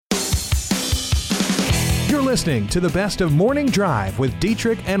You're listening to the best of Morning Drive with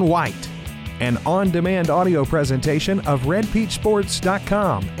Dietrich and White, an on-demand audio presentation of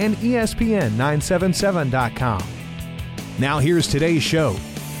RedPeachSports.com and ESPN977.com. Now here's today's show.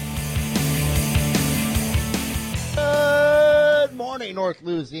 Good morning, North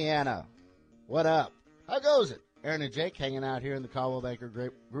Louisiana. What up? How goes it? Aaron and Jake hanging out here in the Caldwell Banker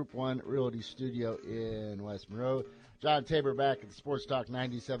Group 1 Realty Studio in West Monroe. John Tabor back at the Sports Talk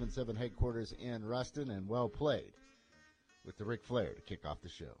 97.7 headquarters in Ruston, and well played with the Ric Flair to kick off the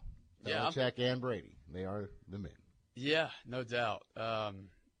show. Belichick and Brady, they are the men. Yeah, no doubt.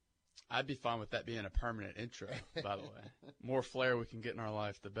 I'd be fine with that being a permanent intro, by the way. More Flair we can get in our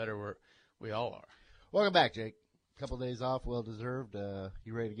life, the better we all are. Welcome back, Jake. A couple of days off, well-deserved.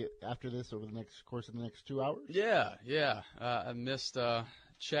 You ready to get after this over the course of the next 2 hours? Yeah. I missed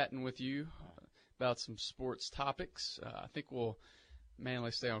chatting with you about some sports topics. I think we'll mainly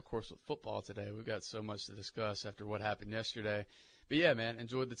stay on course with football today. We've got so much to discuss after what happened yesterday. But, yeah, man,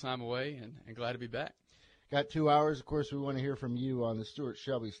 enjoyed the time away and glad to be back. Got 2 hours. Of course, we want to hear from you on the Stuart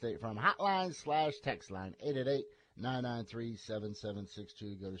Shelby State Farm hotline/text line,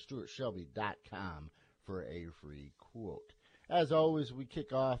 888-993-7762. Go to stuartshelby.com for a free quote. As always, we kick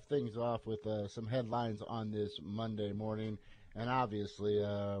things off with some headlines on this Monday morning. And obviously,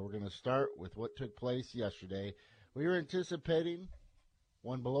 we're going to start with what took place yesterday. We were anticipating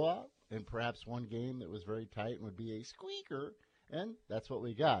one blowout and perhaps one game that was very tight and would be a squeaker, and that's what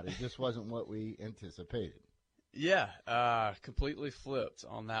we got. It just wasn't what we anticipated. Yeah, completely flipped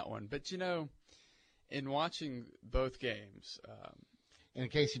on that one. But, in watching both games in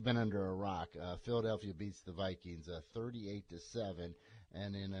case you've been under a rock, Philadelphia beats the Vikings 38-7,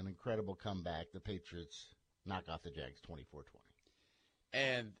 and in an incredible comeback, the Patriots knock off the Jags 24-20.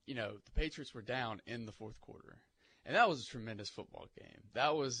 And, the Patriots were down in the fourth quarter. And that was a tremendous football game.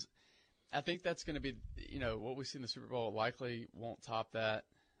 I think that's going to be, what we see in the Super Bowl likely won't top that.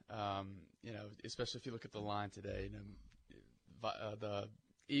 Especially if you look at the line today. The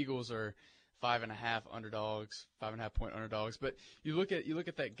Eagles are 5.5 underdogs, 5.5-point underdogs. But you look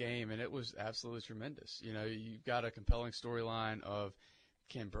at that game, and it was absolutely tremendous. You've got a compelling storyline of,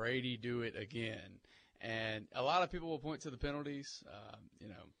 can Brady do it again? And a lot of people will point to the penalties,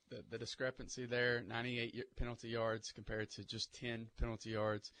 the discrepancy there, 98 penalty yards compared to just 10 penalty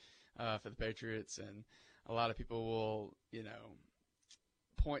yards for the Patriots. And a lot of people will,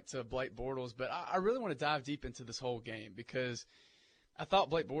 point to Blake Bortles. But I really want to dive deep into this whole game because I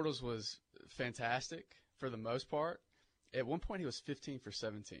thought Blake Bortles was fantastic for the most part. At one point, he was 15 for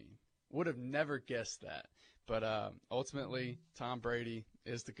 17. Would have never guessed that. But ultimately, Tom Brady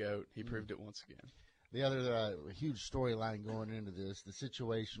is the GOAT. He proved it once again. The other huge storyline going into this, the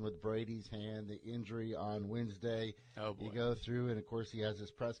situation with Brady's hand, the injury on Wednesday. Oh, boy. You go through, and, of course, he has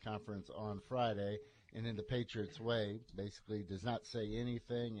his press conference on Friday, and in the Patriots way, basically does not say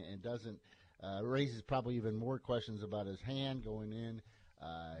anything and doesn't raises probably even more questions about his hand going in.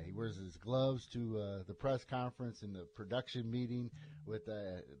 He wears his gloves to the press conference and the production meeting with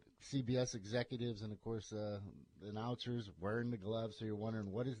CBS executives and, of course, the announcers wearing the gloves. So you're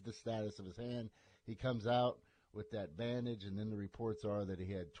wondering, what is the status of his hand? He comes out with that bandage, and then the reports are that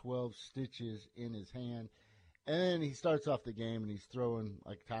he had 12 stitches in his hand. And then he starts off the game, and he's throwing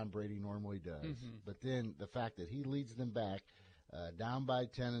like Tom Brady normally does. Mm-hmm. But then the fact that he leads them back down by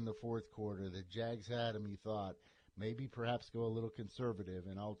 10 in the fourth quarter, the Jags had him, you thought, maybe perhaps go a little conservative,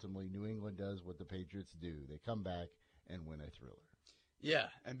 and ultimately New England does what the Patriots do. They come back and win a thriller. Yeah,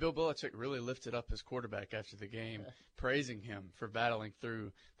 and Bill Belichick really lifted up his quarterback after the game, praising him for battling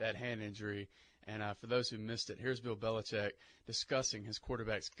through that hand injury. And for those who missed it, here's Bill Belichick discussing his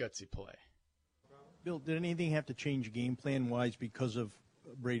quarterback's gutsy play. Bill, did anything have to change game plan-wise because of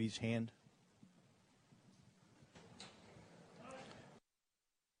Brady's hand?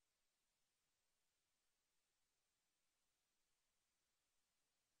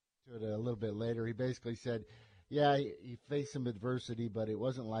 A little bit later, he basically said, yeah, he faced some adversity, but it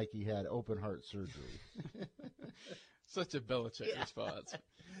wasn't like he had open heart surgery. Such a Belichick response.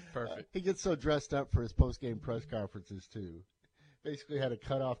 Perfect. He gets so dressed up for his post-game press conferences, too. Basically had a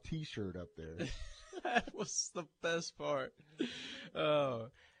cut-off T-shirt up there. That was the best part. Oh,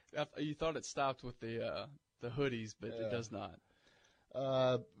 you thought it stopped with the hoodies, but it does not.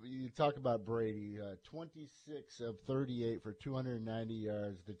 You talk about Brady, 26 of 38 for 290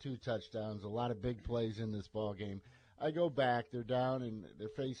 yards, the 2 touchdowns, a lot of big plays in this ball game. I go back, they're down, and they're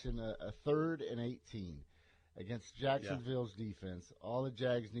facing a 3rd and 18 against Jacksonville's defense. All the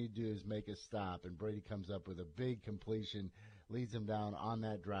Jags need to do is make a stop, and Brady comes up with a big completion, leads them down on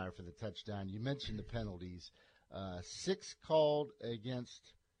that drive for the touchdown. You mentioned the penalties. 6 called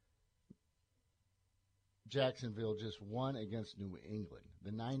against Jacksonville just won against New England,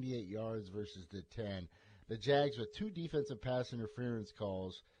 the 98 yards versus the 10. The Jags with 2 defensive pass interference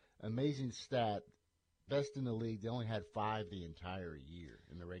calls, amazing stat, best in the league. They only had 5 the entire year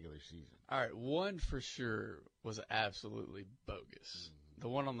in the regular season. All right, one for sure was absolutely bogus. The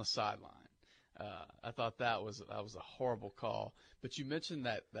one on the sideline. I thought that was a horrible call. But you mentioned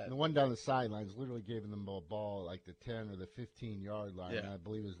that the one down the sidelines literally gave them a ball like the 10 or the 15-yard line. Yeah. And I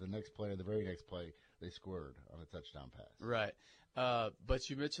believe it was the next play or the very next play they scored on a touchdown pass. Right. But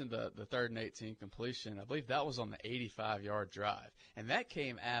you mentioned the 3rd and 18 completion. I believe that was on the 85-yard drive. And that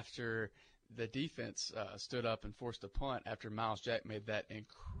came after the defense stood up and forced a punt after Miles Jack made that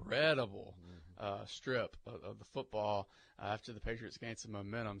incredible strip of the football after the Patriots gained some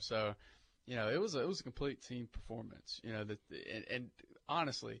momentum. So, it was a complete team performance. And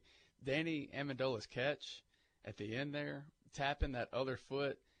honestly, Danny Amendola's catch at the end there, tapping that other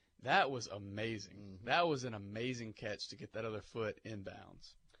foot, that was amazing. Mm-hmm. That was an amazing catch to get that other foot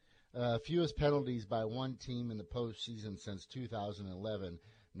inbounds. Fewest penalties by one team in the postseason since 2011.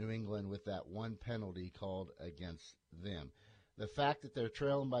 New England with that one penalty called against them. The fact that they're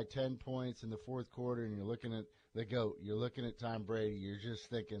trailing by 10 points in the fourth quarter and you're looking at the GOAT, you're looking at Tom Brady, you're just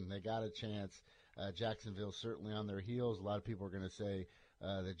thinking they got a chance. Jacksonville's certainly on their heels. A lot of people are going to say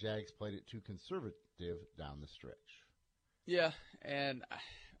the Jags played it too conservative down the stretch. Yeah, and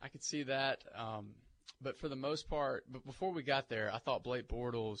I could see that. But for the most part, but before we got there, I thought Blake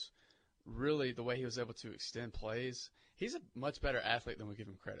Bortles, really the way he was able to extend plays, he's a much better athlete than we give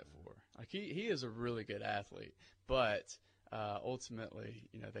him credit for. Like he is a really good athlete, but ultimately,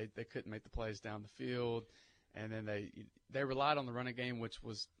 they couldn't make the plays down the field, and then they relied on the running game, which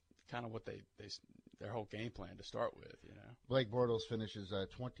was kind of what their whole game plan to start with. Blake Bortles finishes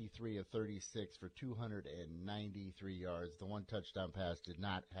 23 of 36 for 293 yards. The one touchdown pass did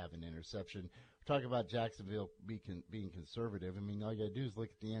not have an interception. We're talking about Jacksonville being conservative. I mean, all you got to do is look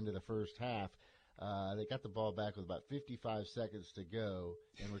at the end of the first half. They got the ball back with about 55 seconds to go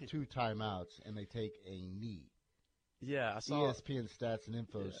and with 2 timeouts, and they take a knee. Yeah, I saw ESPN Stats and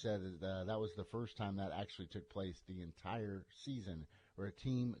Info said that that was the first time that actually took place the entire season where a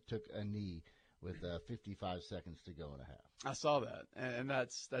team took a knee with 55 seconds to go and a half. I saw that, and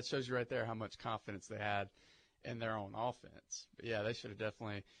that shows you right there how much confidence they had in their own offense. But, yeah, they should have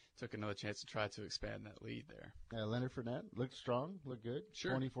definitely took another chance to try to expand that lead there. Leonard Fournette looked strong, looked good. Sure.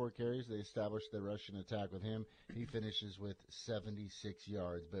 24 carries. They established their rushing attack with him. He finishes with 76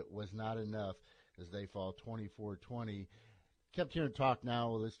 yards, but was not enough as they fall 24-20. Kept hearing talk now,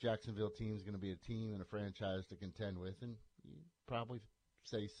 well, this Jacksonville team is going to be a team and a franchise to contend with, and you probably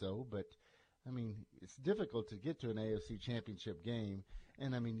say so, but, I mean, it's difficult to get to an AFC championship game,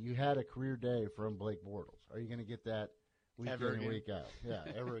 and, I mean, you had a career day from Blake Bortles. Are you going to get that week in and week out? Yeah,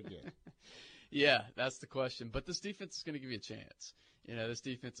 ever again. Yeah, that's the question. But this defense is going to give you a chance. This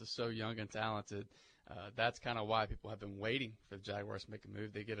defense is so young and talented. That's kind of why people have been waiting for the Jaguars to make a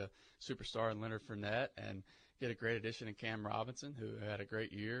move. They get a superstar in Leonard Fournette and get a great addition in Cam Robinson, who had a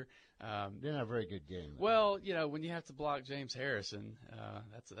great year. Didn't have a very good game, though. Well, when you have to block James Harrison,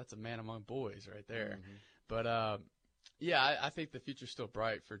 that's a man among boys right there. Mm-hmm. But, yeah, I think the future's still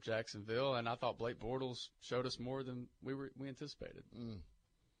bright for Jacksonville, and I thought Blake Bortles showed us more than we anticipated.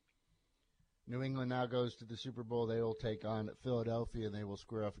 New England now goes to the Super Bowl. They will take on Philadelphia, and they will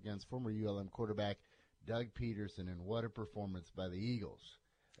square off against former ULM quarterback Doug Peterson. And what a performance by the Eagles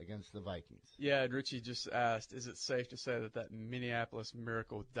against the Vikings. Yeah, and Richie just asked, is it safe to say that Minneapolis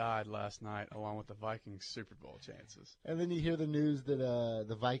Miracle died last night along with the Vikings Super Bowl chances? And then you hear the news that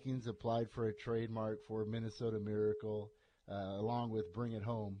the Vikings applied for a trademark for Minnesota Miracle along with Bring It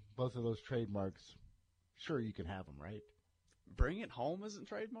Home. Both of those trademarks, sure, you can have them, right? Bring It Home isn't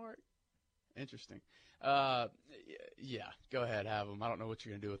trademark? Interesting. Yeah, go ahead, have them. I don't know what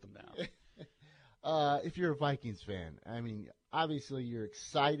you're going to do with them now. If you're a Vikings fan, I mean, obviously you're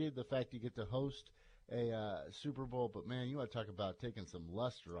excited the fact you get to host a Super Bowl, but, man, you want to talk about taking some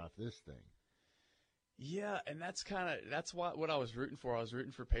luster off this thing. Yeah, and that's what I was rooting for. I was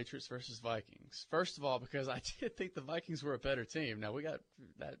rooting for Patriots versus Vikings. First of all, because I did think the Vikings were a better team. Now, we got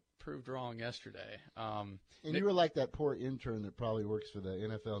that proved wrong yesterday. And you were like that poor intern that probably works for the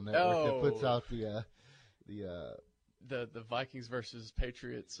NFL Network that puts out the Vikings versus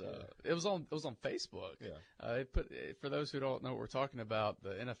Patriots. It was on Facebook. Yeah. They put, for those who don't know what we're talking about,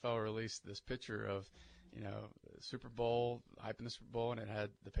 the NFL released this picture of Super Bowl, hyping the Super Bowl, and it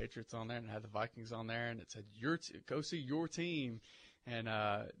had the Patriots on there and it had the Vikings on there, and it said, go see your team. And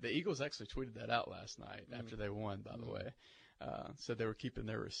the Eagles actually tweeted that out last night after they won, by the way. Said they were keeping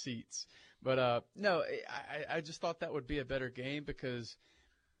their receipts. But, no, I just thought that would be a better game because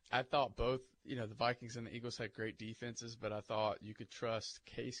I thought both, the Vikings and the Eagles had great defenses, but I thought you could trust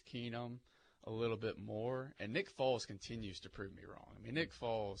Case Keenum a little bit more. And Nick Foles continues to prove me wrong. I mean, Nick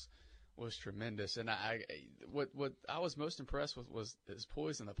Foles was tremendous. And what I was most impressed with was his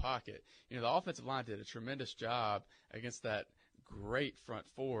poise in the pocket. The offensive line did a tremendous job against that great front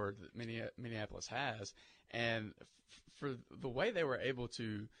four that Minneapolis has. And for the way they were able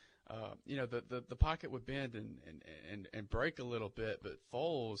to, the pocket would bend and break a little bit, but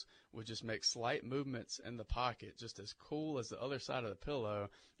Foles would just make slight movements in the pocket, just as cool as the other side of the pillow,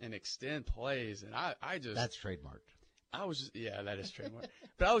 and extend plays. And I just – That's trademarked. I was just – yeah, that is trademarked.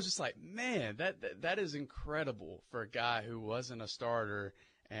 But I was just like, man, that is incredible for a guy who wasn't a starter,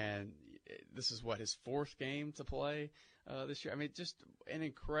 and this is his fourth game to play this year. I mean, just an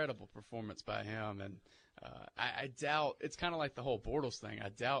incredible performance by him. And I doubt – it's kind of like the whole Bortles thing. I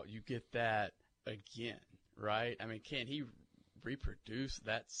doubt you get that again, right? I mean, can he reproduce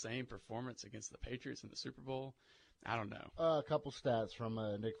that same performance against the Patriots in the Super Bowl? I don't know. A couple stats from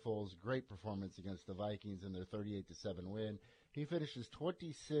Nick Foles' great performance against the Vikings in their 38-7 win. He finishes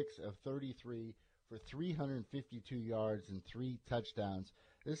 26 of 33 for 352 yards and 3 touchdowns.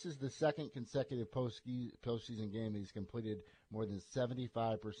 This is the second consecutive postseason game he's completed more than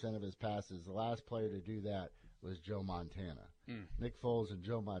 75% of his passes. The last player to do that was Joe Montana. Nick Foles and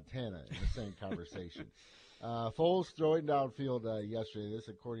Joe Montana in the same conversation. Foles throwing downfield yesterday, this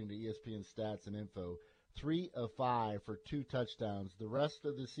according to ESPN Stats and Info, 3 of 5 for 2 touchdowns. The rest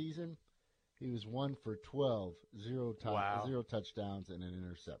of the season, he was 1 for 12, 0 touchdowns and an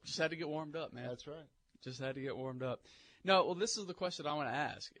interception. Just had to get warmed up, man. That's right. Just had to get warmed up. No, well, this is the question I want to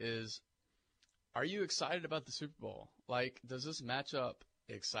ask is, are you excited about the Super Bowl? Like, does this matchup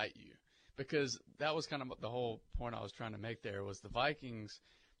excite you? Because that was kind of the whole point I was trying to make there was the Vikings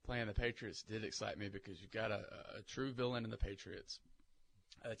playing the Patriots did excite me because you've got a true villain in the Patriots,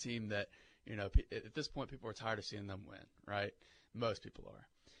 a team that, at this point people are tired of seeing them win, right? Most people are.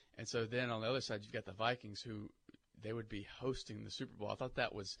 And so then on the other side, you've got the Vikings who they would be hosting the Super Bowl. I thought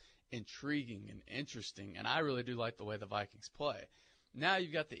that was intriguing and interesting, and I really do like the way the Vikings play. Now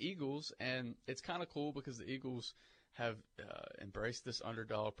you've got the Eagles, and it's kind of cool because the Eagles have embraced this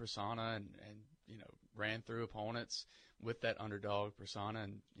underdog persona and ran through opponents with that underdog persona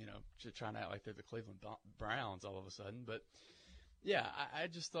and, trying to act like they're the Cleveland Browns all of a sudden. But, yeah, I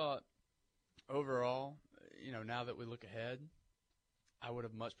just thought overall, now that we look ahead, I would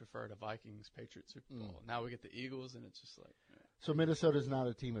have much preferred a Vikings-Patriots Super Bowl. Now we get the Eagles, and it's just like So Minnesota's not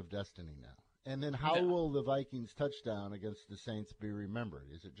a team of destiny now. And then how will the Vikings touchdown against the Saints be remembered?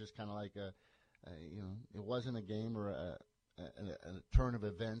 Is it just kind of like it wasn't a game or a turn of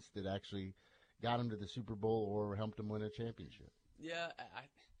events that actually got them to the Super Bowl or helped them win a championship? Yeah,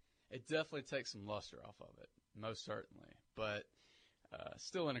 it definitely takes some luster off of it, most certainly. But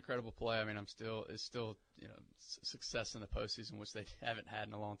still an incredible play. I mean, it's still success in the postseason, which they haven't had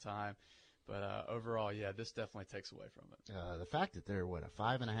in a long time. But overall, yeah, this definitely takes away from it. The fact that they're, a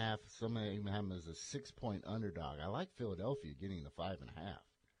 5.5, some even have them as a 6-point underdog. I like Philadelphia getting the 5.5.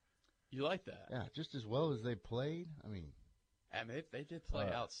 You like that? Yeah, just as well as they played. I mean, they did play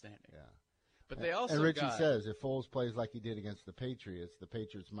outstanding. Yeah. But they also and Richie says if Foles plays like he did against the Patriots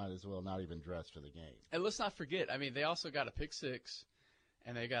might as well not even dress for the game. And let's not forget, they also got a pick six,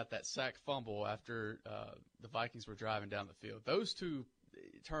 and they got that sack fumble after the Vikings were driving down the field. Those two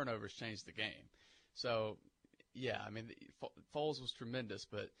turnovers changed the game. So, yeah, Foles was tremendous,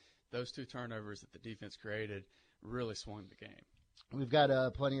 but those two turnovers that the defense created really swung the game. We've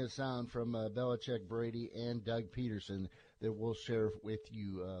got plenty of sound from Belichick, Brady, and Doug Peterson that we'll share with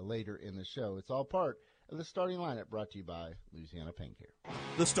you later in the show. It's all part of the starting lineup brought to you by Louisiana Pain Care.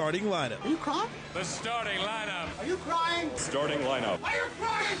 The starting lineup. Are you crying? The starting lineup. Are you crying? Starting lineup. Are you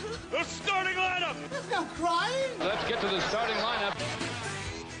crying? The starting lineup. There's no crying. Let's get to the starting lineup.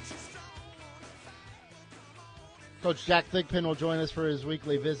 Coach Jack Thigpen will join us for his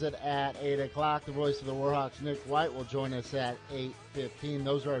weekly visit at 8 o'clock. The voice of the Warhawks, Nick White, will join us at 8:15.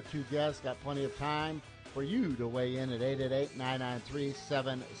 Those are our two guests. Got plenty of time for you to weigh in at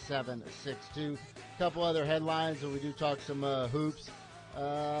 888-993-7762. A couple other headlines, and we do talk some hoops.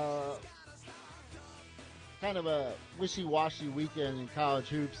 Kind of a wishy-washy weekend in college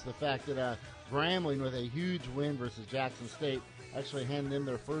hoops. The fact that Grambling, with a huge win versus Jackson State, actually handed them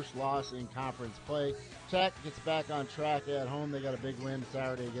their first loss in conference play. Tech gets back on track at home. They got a big win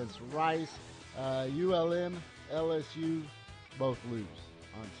Saturday against Rice. ULM, LSU, both lose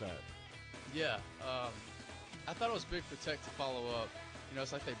on Saturday. Yeah, I thought it was big for Tech to follow up.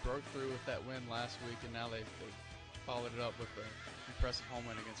 It's like they broke through with that win last week, and now they followed it up with an impressive home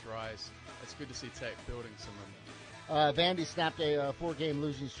win against Rice. It's good to see Tech building some momentum. Vandy snapped a 4-game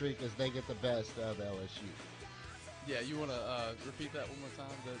losing streak as they get the best of LSU. Yeah, you want to repeat that one more time?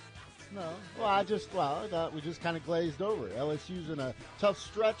 No. Well, I thought we just kind of glazed over. LSU's in a tough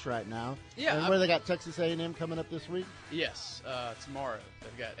stretch right now. Yeah. And where they got Texas A&M coming up this week? Yes, tomorrow.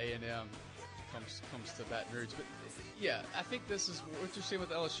 They've got A&M comes to Baton Rouge. But, yeah, I think this is what you're seeing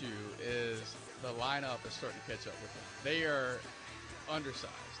with LSU is the lineup is starting to catch up with them. They are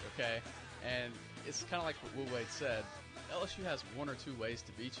undersized, okay? And it's kind of like what Will Wade said. LSU has one or two ways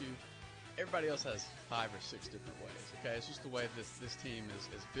to beat you. Everybody else has 5 or 6 different ways, okay? It's just the way this team is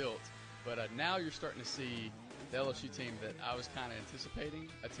built. But now you're starting to see the LSU team that I was kind of anticipating,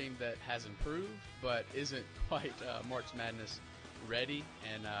 a team that has improved but isn't quite March Madness ready.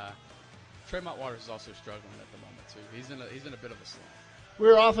 And Tremont Waters is also struggling at the moment, too. He's in a bit of a slump.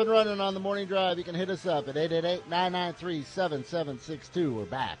 We're off and running on the morning drive. You can hit us up at 888-993-7762. We're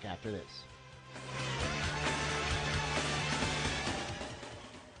back after this.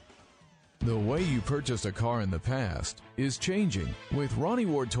 The way you purchased a car in the past is changing with Ronnie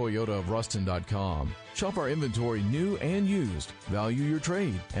Ward Toyota of Ruston.com. Shop our inventory new and used, value your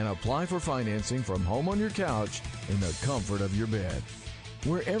trade, and apply for financing from home on your couch in the comfort of your bed.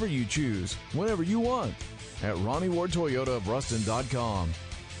 Wherever you choose, whenever you want. At Ronnie Ward Toyota of Ruston.com.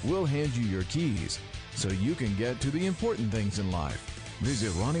 We'll hand you your keys so you can get to the important things in life.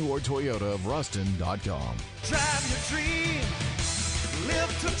 Visit Ronnie Ward Toyota of Ruston.com. Drive your dream.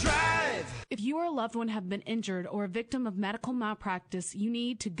 Live to drive. If you or a loved one have been injured or a victim of medical malpractice, you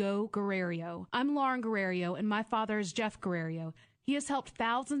need to go Guerrero. I'm Lauren Guerrero, and my father is Jeff Guerrero. He has helped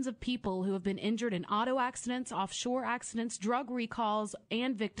thousands of people who have been injured in auto accidents, offshore accidents, drug recalls,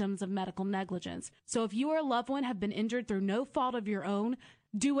 and victims of medical negligence. So if you or a loved one have been injured through no fault of your own,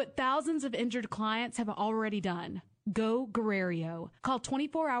 do what thousands of injured clients have already done. Go Guerrero. Call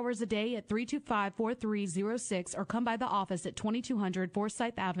 24 hours a day at 325-4306 or come by the office at 2200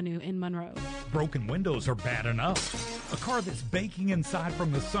 Forsyth Avenue in Monroe. Broken windows are bad enough. A car that's baking inside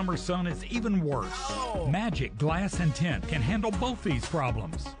from the summer sun is even worse. Magic Glass and Tint can handle both these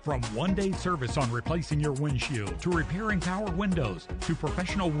problems. From one-day service on replacing your windshield to repairing power windows to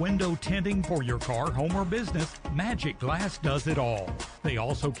professional window tinting for your car, home, or business, Magic Glass does it all. They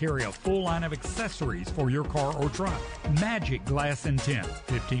also carry a full line of accessories for your car or truck. Magic Glass and Tint,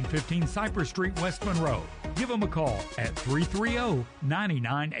 1515 Cypress Street, West Monroe. Give them a call at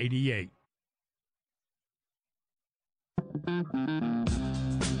 330-9988.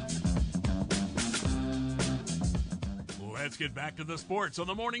 Let's get back to the sports on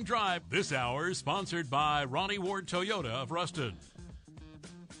the morning drive. This hour is sponsored by Ronnie Ward Toyota of Ruston.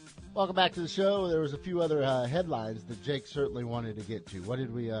 Welcome back to the show. There was a few other headlines that Jake certainly wanted to get to. What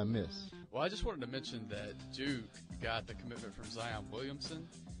did we miss? Well, I just wanted to mention that Duke got the commitment from Zion Williamson,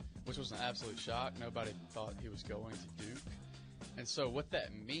 which was an absolute shock. Nobody thought he was going to Duke. And so what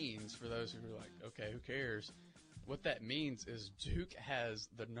that means for those who are like, okay, who cares? What that means is Duke has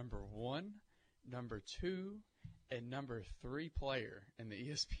the number 1, number 2, and number 3 player in the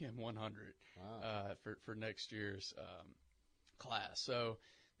ESPN 100 for next year's class. So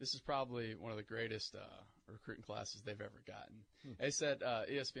this is probably one of the greatest recruiting classes they've ever gotten. They said,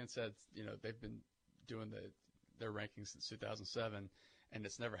 ESPN said, they've been doing their rankings since 2007, and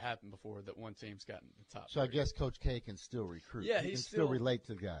it's never happened before that one team's gotten the top. So 3. I guess Coach K can still recruit. Yeah, he can still relate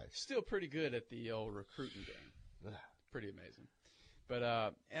to the guys. Still pretty good at the old recruiting game. Pretty amazing. But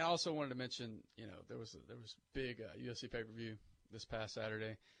and I also wanted to mention, there was big UFC pay-per-view this past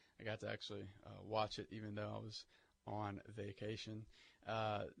Saturday. I got to actually watch it, even though I was on vacation.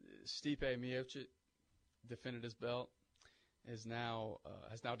 Stipe Miocic defended his belt. Has now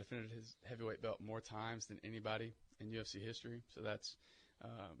defended his heavyweight belt more times than anybody in UFC history. So that's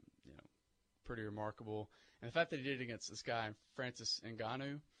pretty remarkable. And the fact that he did it against this guy Francis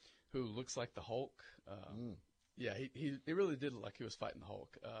Ngannou, who looks like the Hulk. Yeah, he really did look like he was fighting the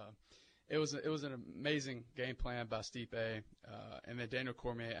Hulk. It was an amazing game plan by Stipe, and then Daniel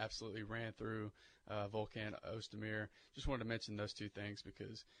Cormier absolutely ran through Volkan Ozdemir. Just wanted to mention those two things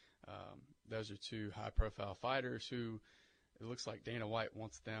because those are two high-profile fighters who it looks like Dana White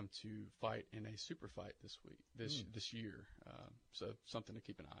wants them to fight in a super fight this year. So something to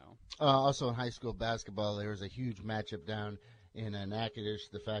keep an eye on. Also in high school basketball, there was a huge matchup down in Natchitoches.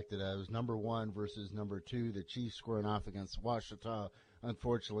 The fact that it was number 1 versus number 2, the Chiefs squaring off against Ouachita.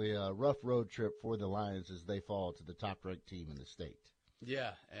 Unfortunately, a rough road trip for the Lions as they fall to the top-ranked team in the state.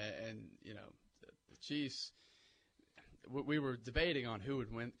 Yeah, and the Chiefs. We were debating on who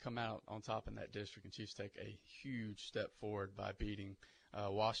would come out on top in that district, and Chiefs take a huge step forward by beating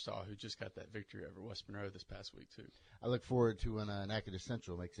Ouachita, who just got that victory over West Monroe this past week too. I look forward to when Natchitoches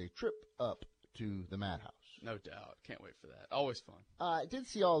Central makes a trip up to the Madhouse. No doubt. Can't wait for that. Always fun. I did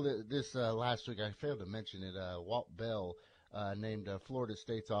see all this last week. I failed to mention it. Walt Bell named Florida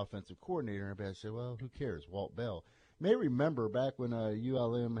State's offensive coordinator. And everybody said, well, who cares? Walt Bell. You may remember back when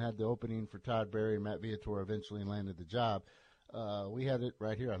ULM had the opening for Todd Berry and Matt Viator eventually landed the job. We had it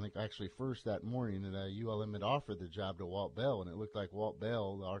right here, I think actually first that morning, that ULM had offered the job to Walt Bell, and it looked like Walt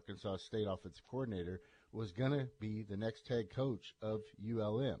Bell, the Arkansas State offensive coordinator, was going to be the next head coach of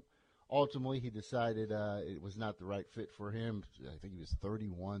ULM. Ultimately, he decided it was not the right fit for him. I think he was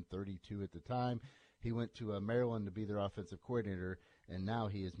 31, 32 at the time. He went to Maryland to be their offensive coordinator, and now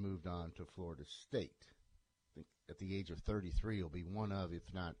he has moved on to Florida State. I think at the age of 33, he'll be one of, if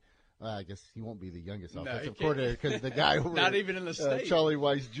not, I guess he won't be the youngest offensive coordinator because the guy not even in the state. Charlie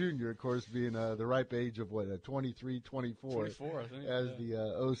Weiss Jr., of course, being the ripe age of 23, 24. 24, I think. As the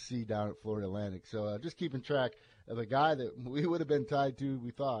OC down at Florida Atlantic. So just keeping track of a guy that we would have been tied to,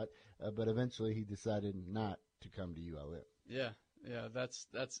 we thought, but eventually he decided not to come to ULM. Yeah, that's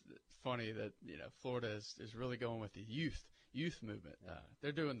funny that Florida is really going with the youth movement.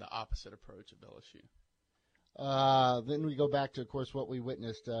 They're doing the opposite approach of LSU. Then we go back to, of course, what we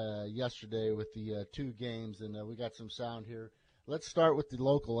witnessed yesterday with the two games, and we got some sound here. Let's start with the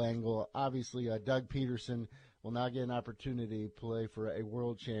local angle. Obviously, Doug Peterson will now get an opportunity to play for a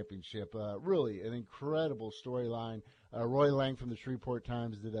world championship. Really an incredible storyline. Roy Lang from the Shreveport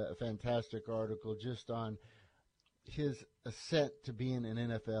Times did a fantastic article just on his ascent to being an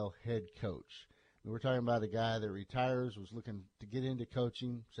NFL head coach. We're talking about a guy that retires, was looking to get into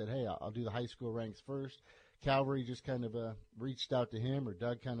coaching, said, hey, I'll do the high school ranks first. Calvary just kind of reached out to him, or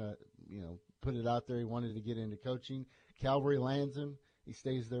Doug kind of, put it out there. He wanted to get into coaching. Calvary lands him. He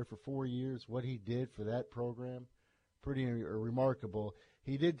stays there for 4 years. What he did for that program, pretty remarkable.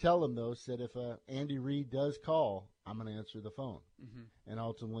 He did tell him, though, said if Andy Reid does call, I'm going to answer the phone. Mm-hmm. And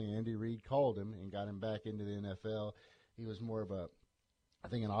ultimately, Andy Reid called him and got him back into the NFL. He was more of an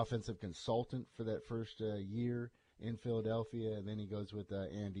offensive consultant for that first year in Philadelphia, and then he goes with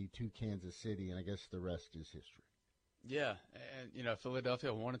Andy to Kansas City, and I guess the rest is history. Yeah, and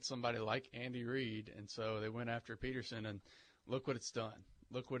Philadelphia wanted somebody like Andy Reid, and so they went after Peterson, and look what it's done.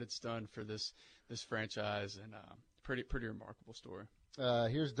 Look what it's done for this franchise, and pretty remarkable story.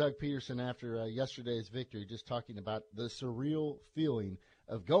 Here's Doug Peterson after yesterday's victory, just talking about the surreal feeling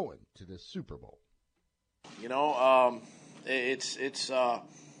of going to the Super Bowl.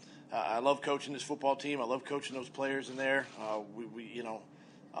 I love coaching this football team. I love coaching those players in there.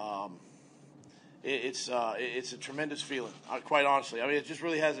 It's a tremendous feeling. Quite honestly, I mean, it just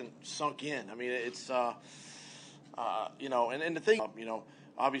really hasn't sunk in. I mean, it's and the thing,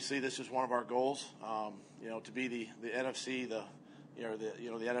 obviously this is one of our goals. To be the NFC, the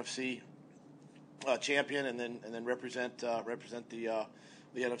NFC champion, and then represent the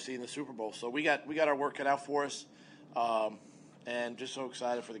NFC in the Super Bowl. So we got our work cut out for us. And just so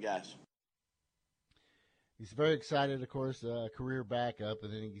excited for the guys. He's very excited, of course, career backup,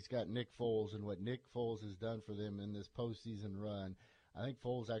 and then he's got Nick Foles, and what Nick Foles has done for them in this postseason run. I think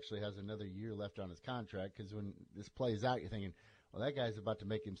Foles actually has another year left on his contract, because when this plays out, you're thinking, well, that guy's about to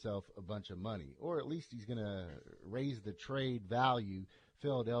make himself a bunch of money, or at least he's going to raise the trade value.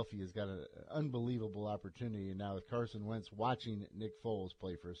 Philadelphia's got an unbelievable opportunity, and now with Carson Wentz watching Nick Foles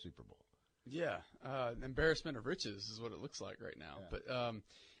play for a Super Bowl. Yeah, embarrassment of riches is what it looks like right now. Yeah. But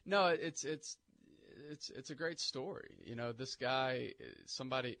no, it's a great story. This guy,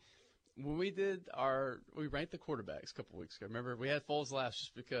 somebody. When we ranked the quarterbacks a couple weeks ago. Remember, we had Foles last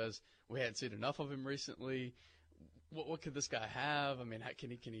just because we hadn't seen enough of him recently. What could this guy have? I mean, can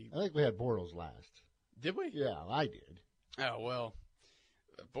he? I think we had Bortles last. Did we? Yeah, I did. Oh well.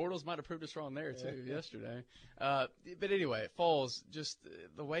 Bortles might have proved us wrong there, too, yesterday. But anyway, Foles, just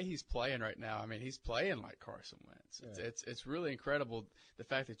the way he's playing right now, I mean, he's playing like Carson Wentz. Yeah. It's really incredible the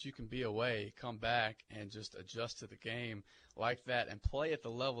fact that you can be away, come back, and just adjust to the game like that and play at the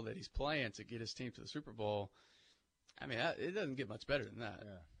level that he's playing to get his team to the Super Bowl. I mean, it doesn't get much better than that.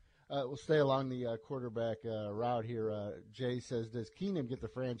 Yeah. We'll stay along the quarterback route here. Jay says, does Keenum get the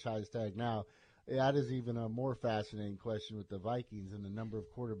franchise tag now? That is even a more fascinating question with the Vikings and the number of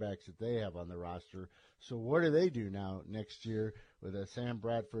quarterbacks that they have on the roster. So what do they do now next year with Sam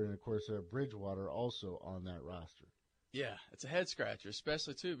Bradford and, of course, Bridgewater also on that roster? Yeah, it's a head-scratcher,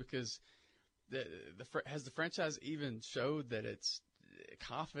 especially, too, because has the franchise even showed that it's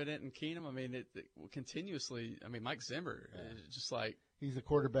confident in Keenum? I mean, it continuously – I mean, Mike Zimmer is just like – he's a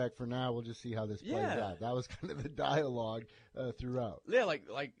quarterback for now. We'll just see how this plays out. That was kind of the dialogue throughout. Yeah, like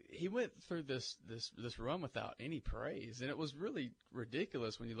he went through this run without any praise, and it was really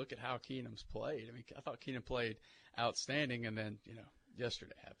ridiculous when you look at how Keenum's played. I mean, I thought Keenum played outstanding, and then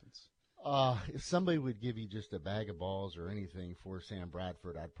yesterday happens. If somebody would give you just a bag of balls or anything for Sam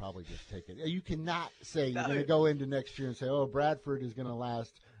Bradford, I'd probably just take it. You cannot say you're going to go into next year and say, oh, Bradford is going to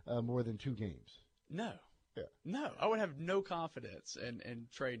last more than 2 games. No. Yeah. No, I would have no confidence in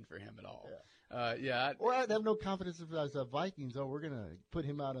trading for him at all. Or I'd have no confidence as the Vikings. Oh, we're going to put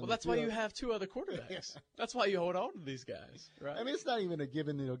him out on the that's field. why you have 2 other quarterbacks. That's why you hold on to these guys, right? I mean, it's not even a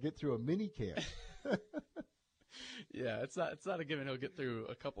given that he'll get through a mini camp. Yeah, it's not a given he'll get through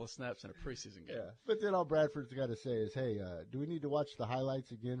a couple of snaps in a preseason game. Yeah, but then all Bradford's got to say is, hey, do we need to watch the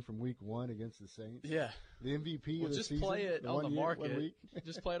highlights again from week 1 against the Saints? Yeah. The MVP of the just season? play it on the market.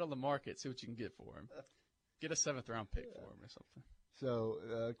 Just play it on the market, see what you can get for him. Get a 7th-round pick for him or something.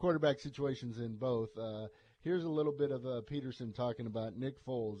 So quarterback situations in both. Here's a little bit of Peterson talking about Nick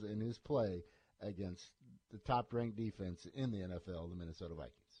Foles and his play against the top-ranked defense in the NFL, the Minnesota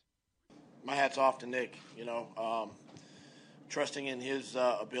Vikings. My hat's off to Nick, trusting in his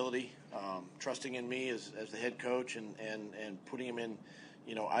ability, trusting in me as the head coach and putting him in,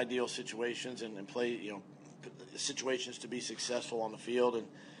 ideal situations and play, situations to be successful on the field.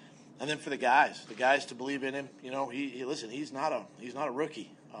 And then for the guys to believe in him, he's not a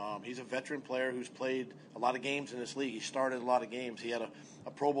rookie. He's a veteran player who's played a lot of games in this league. He started a lot of games. He had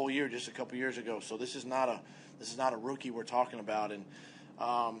a Pro Bowl year just a couple years ago. So this is not a rookie we're talking about. And,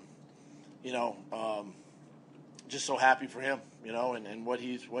 just so happy for him, and what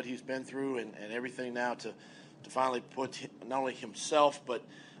he's been through and everything now to finally put not only himself but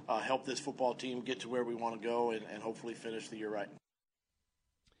help this football team get to where we want to go and hopefully finish the year right.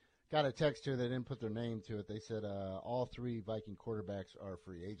 Got a text here. They didn't put their name to it. They said all 3 Viking quarterbacks are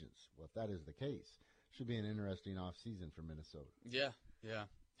free agents. Well, if that is the case, should be an interesting offseason for Minnesota. Yeah.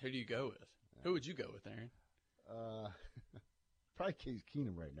 Who do you go with? Yeah. Who would you go with, Aaron? Probably Case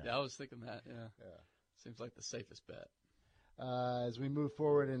Keenum right now. Yeah, I was thinking that, yeah. Seems like the safest bet. As we move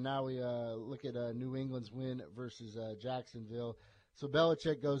forward, and now we look at New England's win versus Jacksonville. So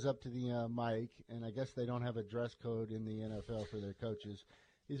Belichick goes up to the mic, and I guess they don't have a dress code in the NFL for their coaches.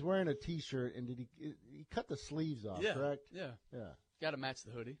 He's wearing a T-shirt, and he cut the sleeves off, correct? Yeah. Got to match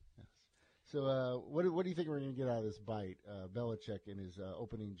the hoodie. Yes. So what do you think we're going to get out of this bite, Belichick in his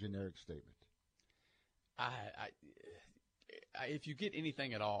opening generic statement? If you get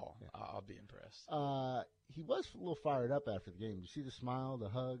anything at all, I'll be impressed. He was a little fired up after the game. Did you see the smile, the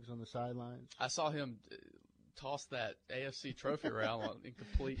hugs on the sidelines? I saw him toss that AFC trophy around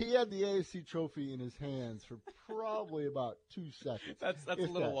incomplete. He had the AFC trophy in his hands for probably about 2 seconds. That's a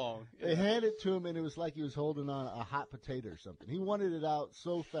little long. Yeah. They handed it to him, and it was like he was holding on a hot potato or something. He wanted it out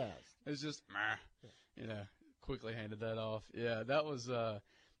so fast. It was just, quickly handed that off. Yeah, that was,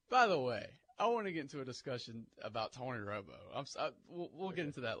 by the way, I want to get into a discussion about Tony Romo. We'll get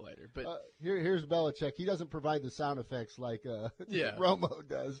into that later. But here's Belichick. He doesn't provide the sound effects like Romo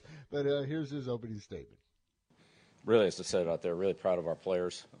does, but here's his opening statement. Really, as I said out there, really proud of our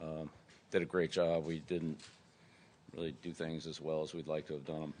players. Did a great job. We didn't really do things as well as we'd like to have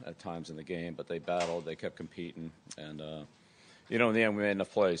done them at times in the game, but they battled. They kept competing. And, in the end, we made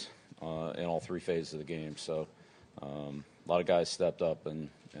enough plays in all 3 phases of the game. So a lot of guys stepped up, and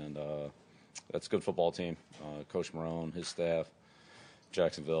that's a good football team. Coach Marone, his staff,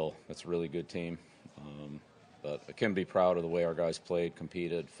 Jacksonville, that's a really good team. But I can be proud of the way our guys played,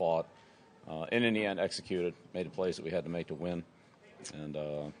 competed, fought, and in the end executed, made the plays that we had to make to win. And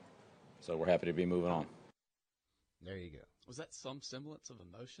so we're happy to be moving on. There you go. Was that some semblance of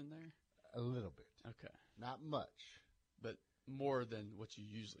emotion there? A little bit. Okay. Not much. But more than what you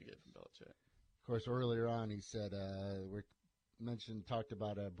usually get from Belichick. Of course, earlier on he said talked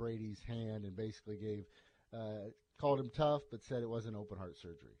about Brady's hand and basically called him tough, but said it wasn't open heart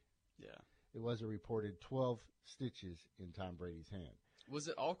surgery. Yeah. It was a reported 12 stitches in Tom Brady's hand. Was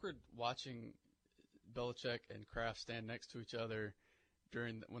it awkward watching Belichick and Kraft stand next to each other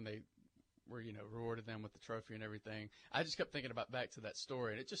when they were, rewarded them with the trophy and everything? I just kept thinking back to that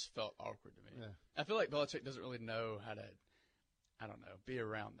story, and it just felt awkward to me. Yeah. I feel like Belichick doesn't really know how to, be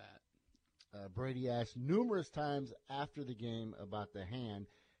around that. Brady asked numerous times after the game about the hand.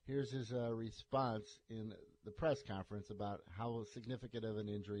 Here's his response in the press conference about how significant of an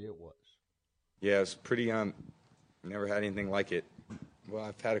injury it was. Yeah, it's pretty never had anything like it. Well,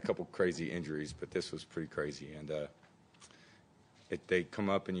 I've had a couple crazy injuries, but this was pretty crazy. And they come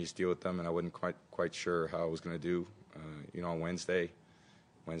up and you just deal with them, and I wasn't quite sure how I was going to do, on Wednesday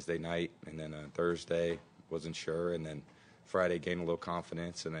night, and then Thursday, wasn't sure, and then Friday gained a little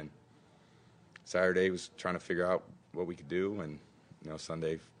confidence, and then Saturday was trying to figure out what we could do, and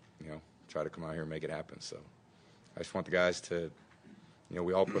Sunday, try to come out here and make it happen. So I just want the guys to,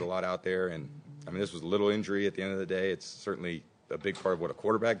 we all put a lot out there, and this was a little injury at the end of the day. It's certainly a big part of what a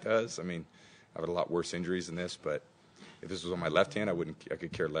quarterback does. I mean, I've had a lot worse injuries than this, but if this was on my left hand, I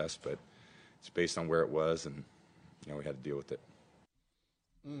could care less, but it's based on where it was, and, we had to deal with it.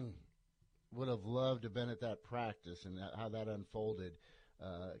 Would have loved to have been at that practice and how that unfolded.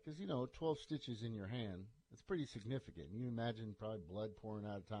 Because, 12 stitches in your hand, it's pretty significant. You imagine probably blood pouring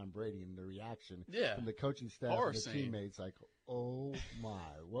out of Tom Brady and the reaction from the coaching staff and the teammates, like, oh, my,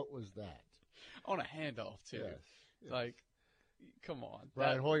 what was that? On a handoff, too. Yes. Like, come on.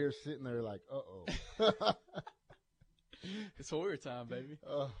 Brian Hoyer's sitting there like, uh-oh. It's Hoyer time, baby.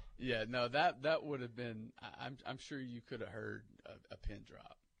 Yeah, no, that would have been I'm sure you could have heard a pin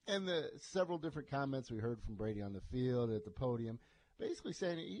drop. And the several different comments we heard from Brady on the field, at the podium, basically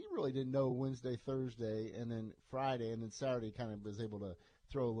saying he really didn't know Wednesday, Thursday, and then Friday, and then Saturday kind of was able to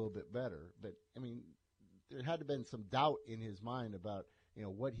throw a little bit better. But, I mean, there had to have been some doubt in his mind about,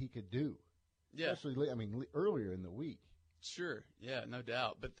 what he could do. Yeah. Especially, earlier in the week. Sure, yeah, no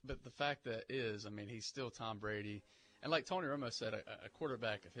doubt. But the fact that is, I mean, he's still Tom Brady. And like Tony Romo said, a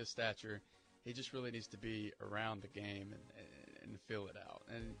quarterback of his stature, he just really needs to be around the game and feel it out.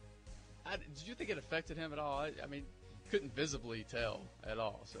 And did you think it affected him at all? I mean, couldn't visibly tell at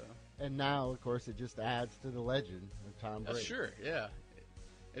all. So. And now, of course, it just adds to the legend of Tom Brady. Sure, yeah.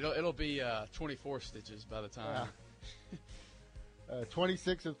 It'll be 24 stitches by the time. Yeah.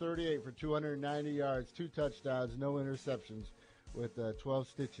 26 of 38 for 290 yards, 2 touchdowns, no interceptions, with 12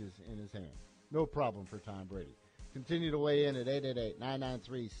 stitches in his hand. No problem for Tom Brady. Continue to weigh in at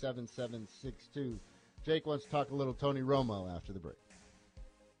 888-993-7762. Jake wants to talk a little Tony Romo after the break.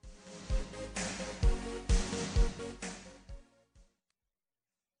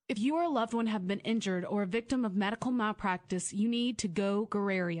 If you or a loved one have been injured or a victim of medical malpractice, you need to go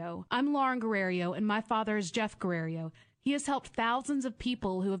Guerrero. I'm Lauren Guerrero, and my father is Jeff Guerrero. He has helped thousands of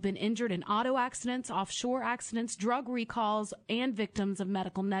people who have been injured in auto accidents, offshore accidents, drug recalls, and victims of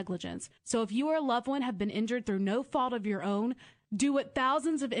medical negligence. So if you or a loved one have been injured through no fault of your own, do what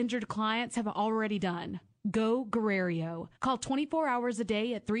thousands of injured clients have already done. Go Guerrero. Call 24 hours a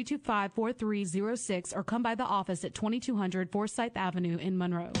day at 325-4306 or come by the office at 2200 Forsyth Avenue in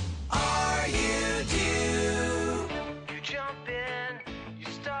Monroe. Are you due? You jump in, you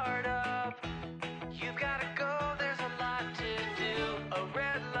start up, you've got to go. A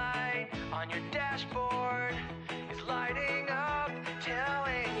red light on your dashboard is lighting up,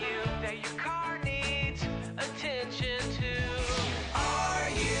 telling you that your car needs attention too. Are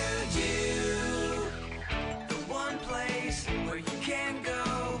you due? The one place where you can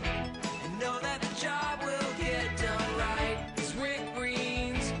go and know that the job will get done right is Rick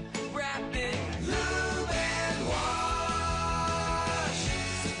Green's Rapid Lube and Wash.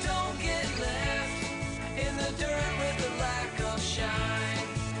 So don't get left in the dirt with the lack of shine.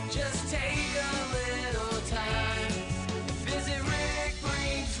 Just take a little time. Visit Rick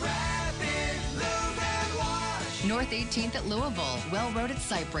Green's Rapid Lube and Wash. North 18th at Louisville, Well Road at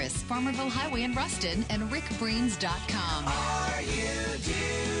Cypress, Farmerville Highway in Ruston, and rickbreens.com. Are you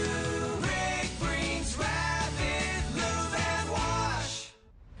due? Rick Green's Rapid Lube and Wash.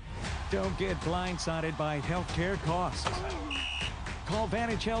 Don't get blindsided by healthcare costs. Call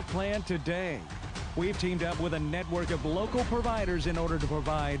Vantage Health Plan today. We've teamed up with a network of local providers in order to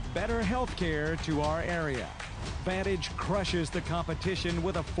provide better health care to our area. Vantage crushes the competition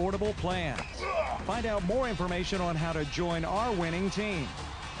with affordable plans. Find out more information on how to join our winning team.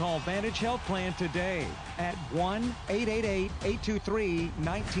 Call Vantage Health Plan today at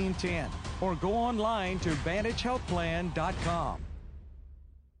 1-888-823-1910 or go online to VantageHealthPlan.com.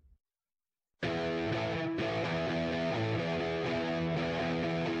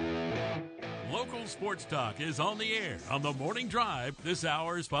 Local Sports Talk is on the air on the Morning Drive. This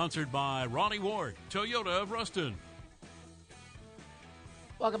hour is sponsored by Ronnie Ward, Toyota of Ruston.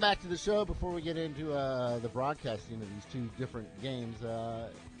 Welcome back to the show. Before we get into the broadcasting of these two different games,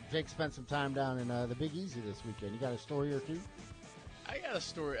 Jake spent some time down in the Big Easy this weekend. You got a story or two? I got a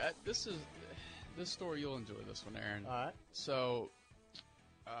story. This story, you'll enjoy this one, Aaron. All right. So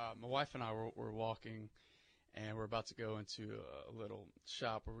my wife and I were walking, and we're about to go into a little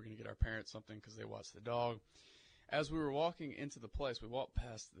shop where we're going to get our parents something because they watch the dog. As we were walking into the place, we walked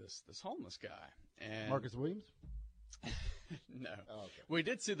past this homeless guy. And Marcus Williams? No. Oh, okay. We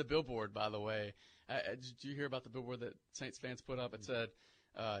did see the billboard, by the way. Did you hear about the billboard that Saints fans put up? It said,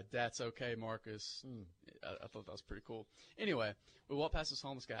 "That's okay, Marcus." I thought that was pretty cool. Anyway, we walked past this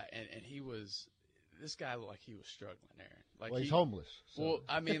homeless guy, and this guy looked like he was struggling, Aaron. Like he's homeless. So. Well,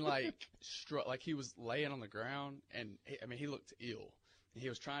 I mean, like he was laying on the ground, and he looked ill. And he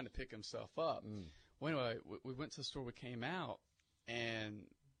was trying to pick himself up. Well, anyway, we went to the store. We came out, and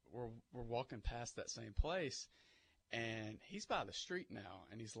we're walking past that same place, and he's by the street now,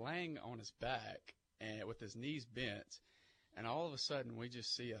 and he's laying on his back and with his knees bent, and all of a sudden we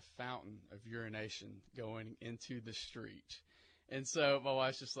just see a fountain of urination going into the street. And so my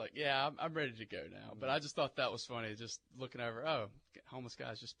wife's just like, yeah, I'm ready to go now. But I just thought that was funny, just looking over, homeless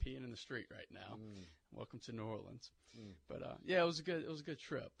guy's just peeing in the street right now. Welcome to New Orleans. But yeah, it was a good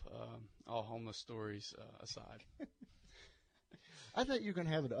trip. All homeless stories aside. I thought you were going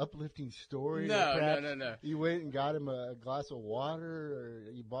to have an uplifting story. No. You went and got him a glass of water,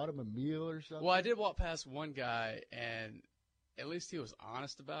 or you bought him a meal or something? Well, I did walk past one guy, and at least he was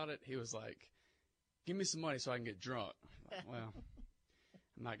honest about it. He was like, give me some money so I can get drunk. Well,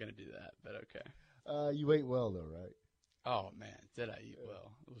 I'm not going to do that, but okay. You ate well, though, right? Oh, man, did I eat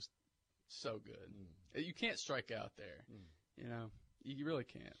well. It was so good. You can't strike out there. You know, you really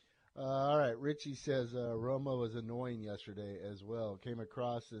can't. All right, Richie says Romo was annoying yesterday as well. Came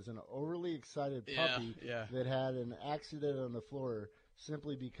across as an overly excited puppy that had an accident on the floor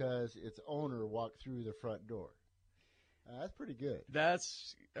simply because its owner walked through the front door. That's pretty good.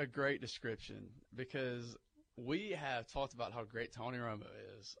 That's a great description because we have talked about how great Tony Romo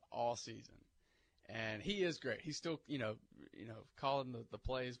is all season. And he is great. He's still, calling the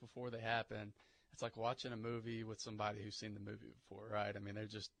plays before they happen. It's like watching a movie with somebody who's seen the movie before, right? I mean, they're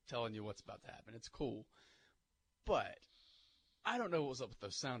just telling you what's about to happen. It's cool. But I don't know what was up with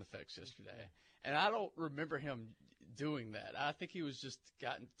those sound effects yesterday. And I don't remember him doing that. I think he was just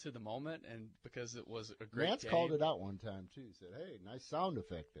gotten to the moment, and because it was a great Lance game. called it out one time, too. He said, hey, nice sound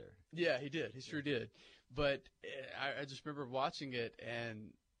effect there. Yeah, he did. He sure did. But I just remember watching it,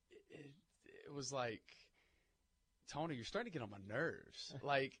 and it was like, Tony, you're starting to get on my nerves.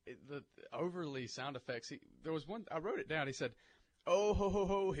 Like the overly sound effects. There was one, I wrote it down. He said, oh, ho, ho,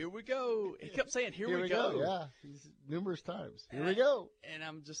 ho, here we go. He kept saying, here we go. Yeah, he's numerous times. Here we go. And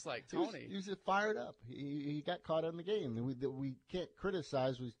I'm just like, Tony. He was just fired up. He got caught in the game. And we can't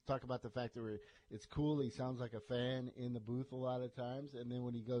criticize. We talk about the fact that it's cool. He sounds like a fan in the booth a lot of times. And then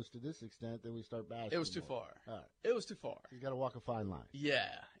when he goes to this extent, then we start bashing It was too more. far. Right. It was too far. He's got to walk a fine line. Yeah.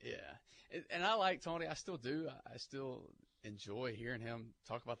 And I like Tony. I still do. I still enjoy hearing him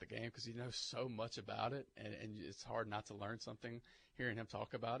talk about the game because he knows so much about it. And it's hard not to learn something hearing him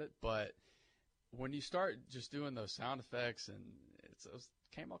talk about it. But when you start just doing those sound effects, and it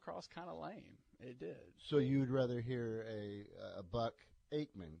came across kind of lame. It did. So you'd rather hear a Buck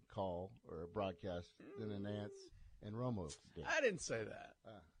Aikman call or a broadcast than an Nance and Romo game? I didn't say that.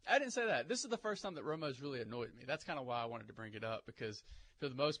 I didn't say that. This is the first time that Romo's really annoyed me. That's kind of why I wanted to bring it up, because for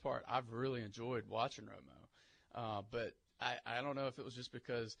the most part, I've really enjoyed watching Romo. But I don't know if it was just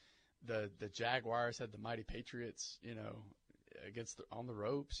because the Jaguars had the mighty Patriots, on the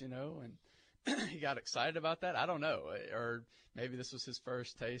ropes, and he got excited about that. I don't know. Or maybe this was his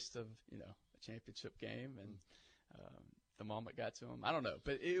first taste of, a championship game, and the moment got to him. I don't know.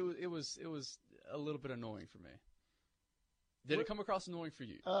 But it was a little bit annoying for me. Did it come across annoying for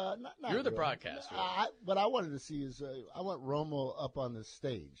you? Not You're the really. broadcaster. What I wanted to see is I want Romo up on the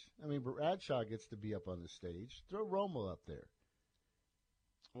stage. I mean, Bradshaw gets to be up on the stage. Throw Romo up there.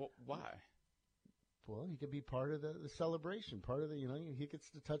 Well, why? Well, he could be part of the celebration, part of the, he gets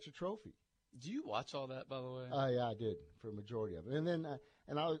to touch a trophy. Do you watch all that, by the way? Yeah, I did for a majority of it. And then,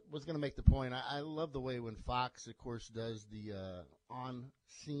 and I was going to make the point, I love the way when Fox, of course, does the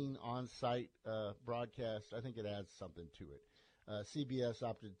on-scene, on-site broadcast. I think it adds something to it. CBS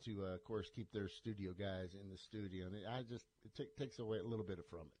opted to, of course, keep their studio guys in the studio, and it takes away a little bit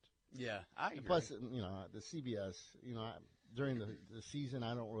from it. Yeah, I agree. And plus, the CBS, during the season,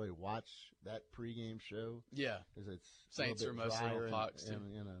 I don't really watch that pregame show. Yeah, because it's Saints are mostly on Fox too,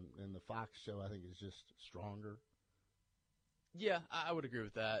 and the Fox show I think is just stronger. Yeah, I would agree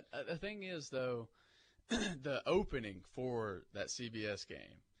with that. The thing is, though, the opening for that CBS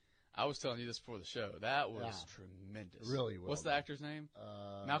game. I was telling you this before the show. That was tremendous. Really well. What's the actor's name?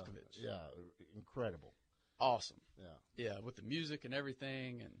 Malkovich. Yeah, incredible. Awesome. Yeah, with the music and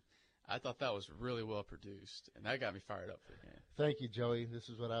everything, and I thought that was really well produced, and that got me fired up for the game. Thank you, Joey. This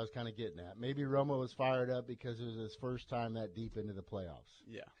is what I was kind of getting at. Maybe Romo was fired up because it was his first time that deep into the playoffs.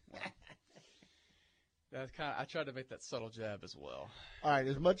 Yeah. Well, I tried to make that subtle jab as well. All right,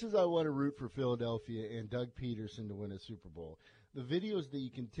 as much as I want to root for Philadelphia and Doug Peterson to win a Super Bowl, the videos that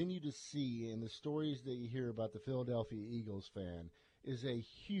you continue to see and the stories that you hear about the Philadelphia Eagles fan is a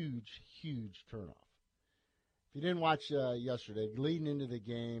huge, huge turnoff. If you didn't watch yesterday, leading into the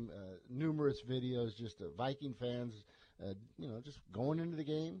game, numerous videos, just Viking fans, just going into the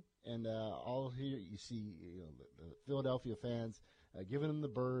game, and all here you see the Philadelphia fans giving them the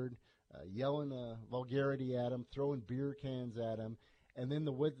bird, yelling vulgarity at him, throwing beer cans at him, And then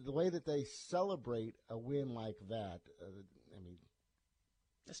the way that they celebrate a win like that,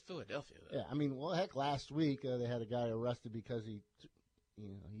 That's Philadelphia, though. Yeah, I mean, well, heck, last week they had a guy arrested because he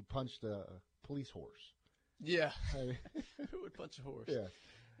punched a police horse. Yeah. Who would punch a horse? Yeah.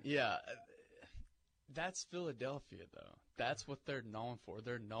 Yeah. That's Philadelphia, though. That's what they're known for.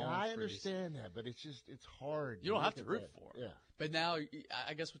 They're known for I understand that, but it's hard. You don't have to root for them. Yeah. But now,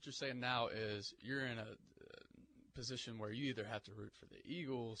 I guess what you're saying now is you're in a position where you either have to root for the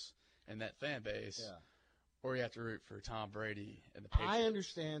Eagles and that fan base, or you have to root for Tom Brady and the Patriots. I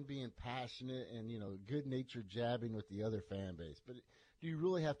understand being passionate and, good-natured jabbing with the other fan base, but do you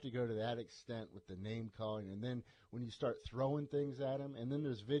really have to go to that extent with the name calling? And then when you start throwing things at them, and then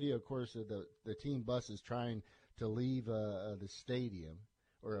there's video, of course, of the team buses trying to leave the stadium,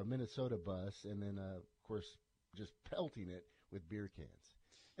 or a Minnesota bus, and then, of course, just pelting it with beer cans.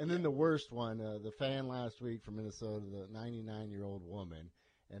 And then the worst one, the fan last week from Minnesota, the 99-year-old woman,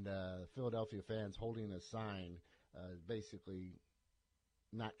 and Philadelphia fans holding a sign, basically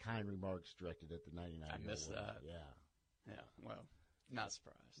not kind remarks directed at the 99-year-old woman. I missed that. Yeah. Yeah, well, not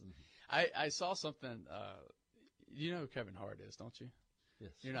surprised. Mm-hmm. I saw something. You know who Kevin Hart is, don't you?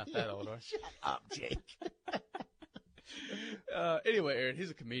 Yes. You're not that old, are you? Shut up, Jake. Anyway, Aaron,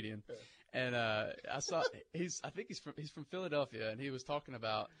 he's a comedian, and I think he's from Philadelphia, and he was talking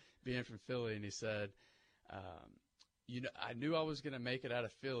about being from Philly, and he said, I knew I was going to make it out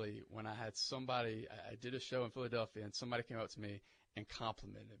of Philly when I had somebody. I did a show in Philadelphia, and somebody came up to me and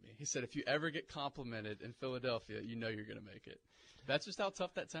complimented me. He said, if you ever get complimented in Philadelphia, you know you're going to make it. That's just how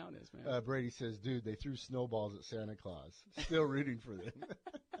tough that town is, man. Brady says, dude, they threw snowballs at Santa Claus. Still rooting for them.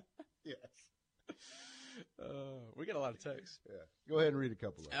 Yes. We got a lot of texts. Yeah. Go ahead and read a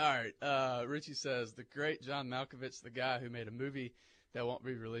couple of them. All right. Richie says, the great John Malkovich, the guy who made a movie that won't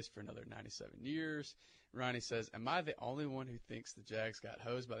be released for another 97 years. Ronnie says, am I the only one who thinks the Jags got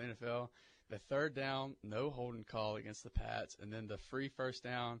hosed by the NFL? The third down, no holding call against the Pats, and then the free first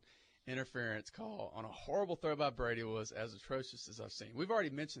down interference call on a horrible throw by Brady was as atrocious as I've seen. We've already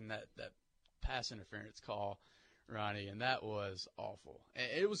mentioned that pass interference call, Ronnie, and that was awful. And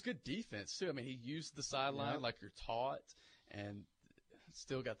it was good defense, too. I mean, he used the sideline like you're taught and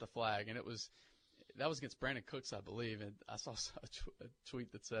still got the flag. And that was against Brandon Cooks, I believe. And I saw a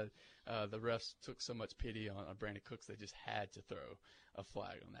tweet that said the refs took so much pity on Brandon Cooks they just had to throw a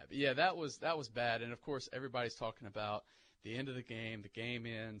flag on that. But, yeah, that was bad. And, of course, everybody's talking about the end of the game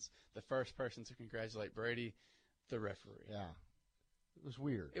ends, the first person to congratulate Brady, the referee. Yeah. It was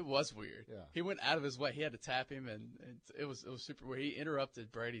weird. It was weird. Yeah. He went out of his way. He had to tap him, and it was super weird. He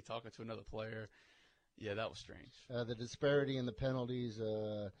interrupted Brady talking to another player. Yeah, that was strange. The disparity in the penalties,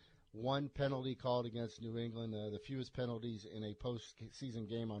 one penalty called against New England, the fewest penalties in a postseason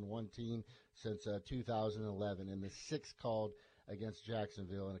game on one team since 2011, and the 6 called against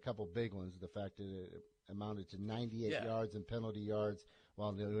Jacksonville, and a couple big ones, the fact that it amounted to 98 yards in penalty yards,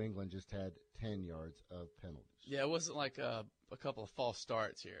 while New England just had 10 yards of penalties. Yeah, it wasn't like a couple of false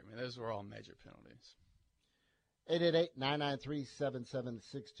starts here. I mean, those were all major penalties.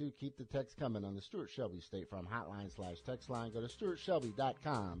 888-993-7762. Keep the text coming on the Stuart Shelby State Farm hotline/text line. Go to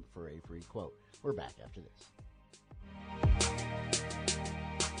stuartshelby.com for a free quote. We're back after this.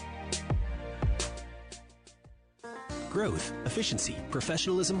 Growth, efficiency,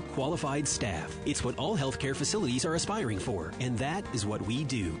 professionalism, qualified staff. It's what all healthcare facilities are aspiring for, and that is what we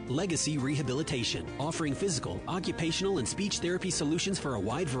do. Legacy Rehabilitation, offering physical, occupational, and speech therapy solutions for a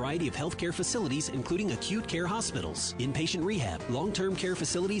wide variety of healthcare facilities, including acute care hospitals, inpatient rehab, long-term care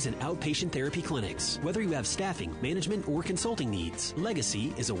facilities, and outpatient therapy clinics. Whether you have staffing, management, or consulting needs,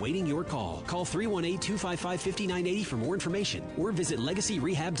 Legacy is awaiting your call. Call 318-255-5980 for more information, or visit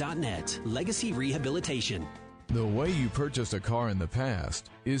legacyrehab.net. Legacy Rehabilitation. The way you purchased a car in the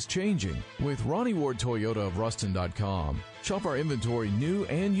past is changing with Ronnie Ward Toyota of Ruston.com. Shop our inventory new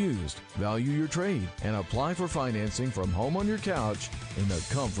and used, value your trade, and apply for financing from home on your couch in the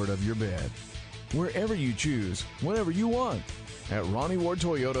comfort of your bed. Wherever you choose, whenever you want. At Ronnie Ward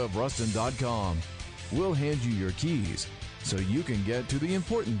Toyota of Ruston.com, we'll hand you your keys so you can get to the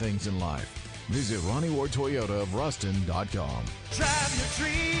important things in life. Visit Ronnie Ward Toyota of Ruston.com. Drive your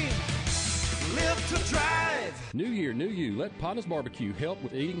dream. Live to drive. New year, new you. Let Partner's Barbecue help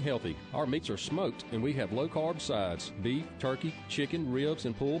with eating healthy. Our meats are smoked, and we have low-carb sides. Beef, turkey, chicken, ribs,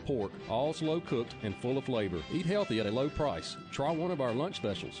 and pulled pork. All slow-cooked and full of flavor. Eat healthy at a low price. Try one of our lunch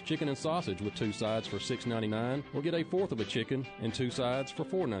specials. Chicken and sausage with 2 sides for $6.99, or get a fourth of a chicken and 2 sides for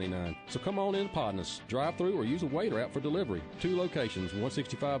 $4.99. So come on in, Partners. Drive-through or use a waiter out for delivery. 2 locations,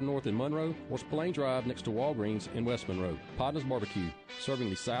 165 North in Monroe, or Plain Drive next to Walgreens in West Monroe. Partners Barbecue, serving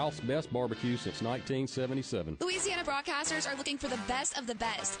the South's best barbecue since 1977. 877. Louisiana broadcasters are looking for the best of the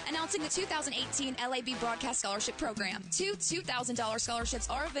best. Announcing the 2018 LAB Broadcast Scholarship Program. 2 $2,000 scholarships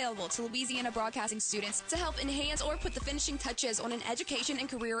are available to Louisiana broadcasting students to help enhance or put the finishing touches on an education and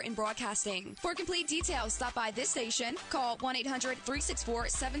career in broadcasting. For complete details, stop by this station, call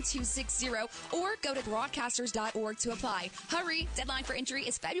 1-800-364-7260, or go to broadcasters.org to apply. Hurry! Deadline for entry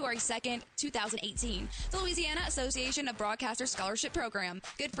is February 2nd, 2018. The Louisiana Association of Broadcasters Scholarship Program.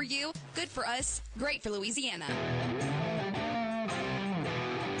 Good for you, good for us, great for Louisiana.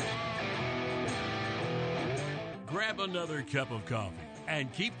 Grab another cup of coffee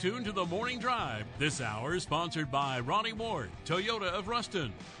and keep tuned to the Morning Drive. This hour is sponsored by Ronnie Ward, Toyota of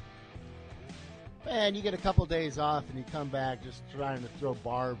Ruston. Man, you get a couple days off and you come back just trying to throw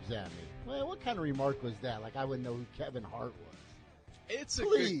barbs at me. Well, what kind of remark was that? Like I wouldn't know who Kevin Hart was. It's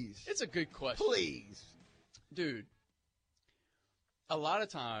a good question. Please. Dude, a lot of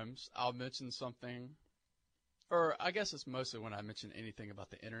times I'll mention something, or I guess it's mostly when I mention anything about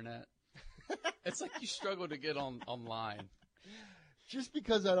the internet. It's like you struggle to get online. Just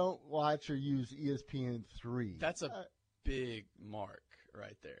because I don't watch or use ESPN3. That's a big mark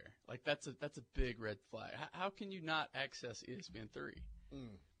right there. Like that's a big red flag. How can you not access ESPN3?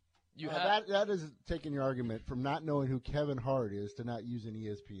 That is taking your argument from not knowing who Kevin Hart is to not using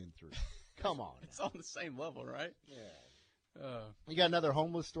ESPN3. Come on. It's on the same level, right? Yeah. You got another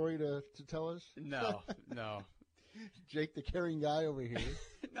homeless story to tell us? No. Jake the caring guy over here.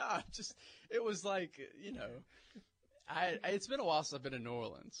 It was like, it's been a while since I've been in New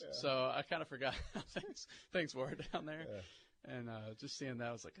Orleans, so I kind of forgot how things were down there. Yeah. And just seeing that,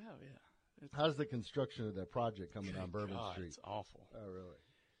 I was like, oh, yeah. How's the construction of that project coming on Bourbon Street? It's awful. Oh, really?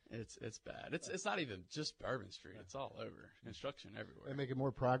 It's bad. It's not even just Bourbon Street. It's all over. Construction everywhere. They're making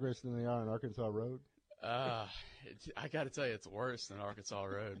more progress than they are on Arkansas Road? I got to tell you, it's worse than Arkansas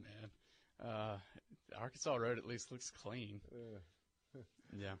Road, man. Arkansas Road at least looks clean.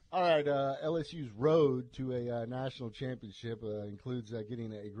 Yeah. All right. LSU's road to a national championship includes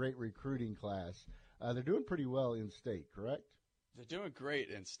getting a great recruiting class. They're doing pretty well in state, correct? They're doing great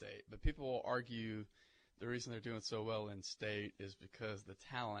in state, but people will argue the reason they're doing so well in state is because the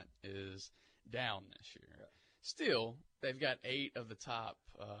talent is down this year. Yeah. Still, they've got 8 of the top.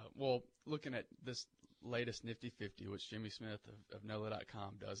 Looking at this latest Nifty 50, which Jimmy Smith of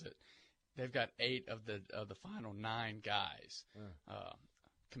NOLA.com does it, they've got 8 of the final 9 guys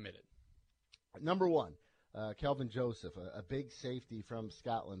committed. Number 1, Kelvin Joseph, a big safety from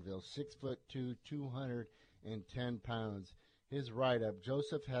Scotlandville, 6'2", 210 pounds. His write-up,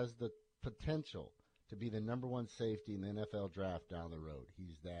 Joseph has the potential to be the number 1 safety in the NFL draft down the road.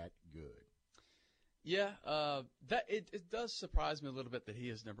 He's that good. Yeah, it does surprise me a little bit that he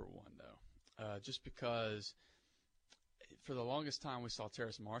is number 1, though, just because for the longest time we saw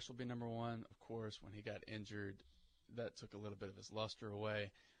Terrace Marshall be number 1. Of course, when he got injured, that took a little bit of his luster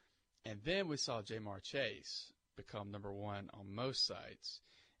away. And then we saw Jamar Chase become number 1 on most sites.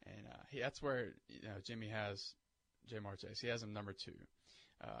 And that's where Jimmy has Jamar Chase. He has him number 2,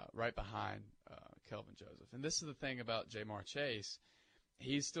 right behind Kelvin Joseph. And this is the thing about Jamar Chase.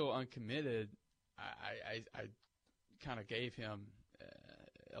 He's still uncommitted. I kind of gave him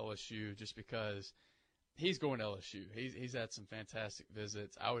LSU just because he's going to LSU. He's had some fantastic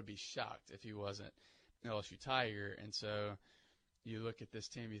visits. I would be shocked if he wasn't an LSU Tiger. And so you look at this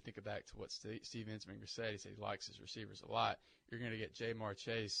team, you think back to what Steve Ensminger said. He said he likes his receivers a lot. You're going to get Jamar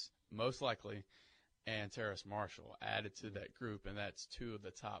Chase, most likely, and Terrace Marshall added to that group, and that's 2 of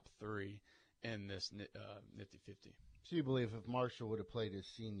the top 3 in this Nifty 50. So you believe if Marshall would have played his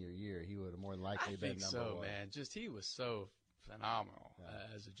senior year, he would have more than likely been number 1? I think so, man. Just he was so phenomenal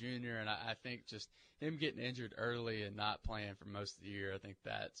as a junior, and I think just him getting injured early and not playing for most of the year, I think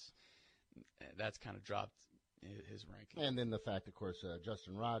that's kind of dropped his ranking. And then the fact, of course,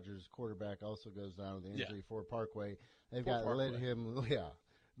 Justin Rogers, quarterback, also goes down with injury for Parkway. They've got to let him,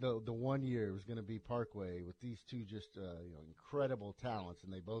 the 1 year was going to be Parkway with these 2 just incredible talents,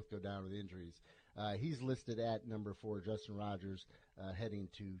 and they both go down with injuries. He's listed at number 4, Justin Rogers, heading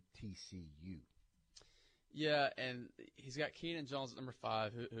to TCU. Yeah, and he's got Keenan Jones at number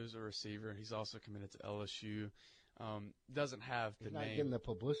 5, who's a receiver. He's also committed to LSU. Doesn't have the name. He's not getting the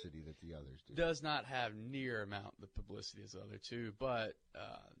publicity that the others do. Does not have near amount the publicity as the other 2, but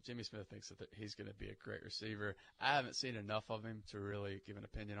Jimmy Smith thinks that he's going to be a great receiver. I haven't seen enough of him to really give an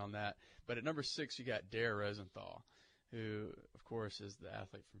opinion on that. But at number 6, you got Dare Rosenthal, who, of course, is the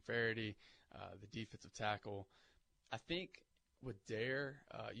athlete from Faraday, the defensive tackle. I think with Dare,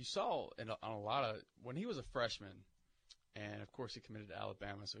 you saw on a lot of – when he was a freshman, and, of course, he committed to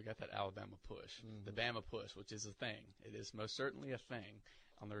Alabama, so we got that Alabama push, the Bama push, which is a thing. It is most certainly a thing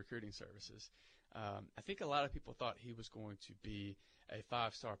on the recruiting services. I think a lot of people thought he was going to be a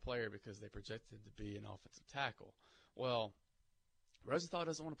 5-star player because they projected him to be an offensive tackle. Well, Rosenthal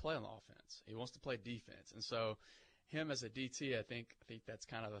doesn't want to play on the offense. He wants to play defense. And so him as a DT, I think that's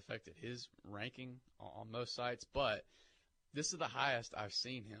kind of affected his ranking on most sites. But this is the highest I've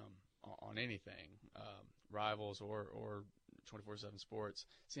seen him on anything, Rivals or 24/7 Sports.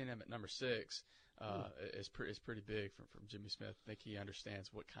 Seeing him at number 6 is pretty big from Jimmy Smith. I think he understands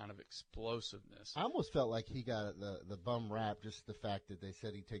what kind of explosiveness. I almost felt like he got the bum rap, just the fact that they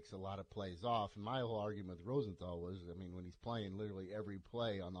said he takes a lot of plays off. And my whole argument with Rosenthal was, I mean, when he's playing literally every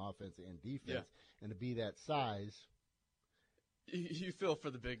play on offense and defense, and to be that size. You feel for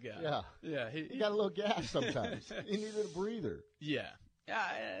the big guy. Yeah. Yeah. He got a little gas sometimes. He needed a breather. Yeah.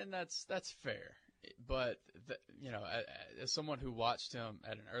 Yeah, and that's fair. But, as someone who watched him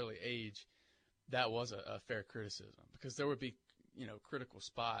at an early age, that was a fair criticism because there would be, critical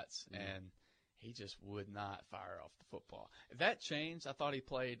spots, and he just would not fire off the football. That changed. I thought he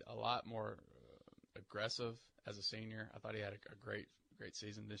played a lot more aggressive as a senior. I thought he had a great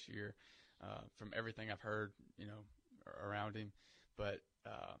season this year from everything I've heard, around him. But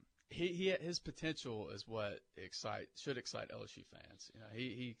his potential is what should excite LSU fans.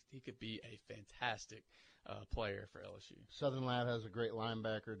 He could be a fantastic player for LSU. Southern Lab has a great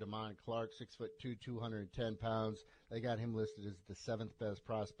linebacker, Damon Clark, 6'2", 210 pounds. They got him listed as the 7th best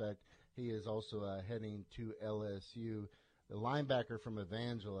prospect. He is also heading to LSU. The linebacker from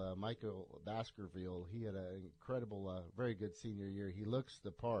Evangela, Michael Baskerville, he had an incredible, very good senior year. He looks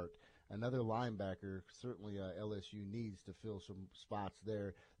the part. Another linebacker, certainly LSU needs to fill some spots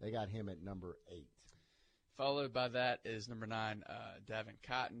there. They got him at number 8. Followed by that is number 9, Davin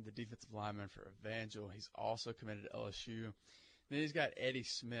Cotton, the defensive lineman for Evangel. He's also committed to LSU. Then he's got Eddie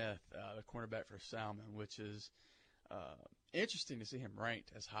Smith, the cornerback for Salmon, which is interesting to see him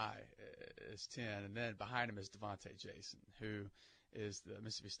ranked as high as 10. And then behind him is Devontae Jason, who is the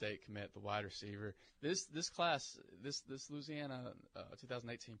Mississippi State commit, the wide receiver. This class, this Louisiana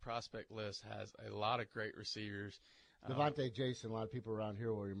 2018 prospect list has a lot of great receivers. Devontae Jason, a lot of people around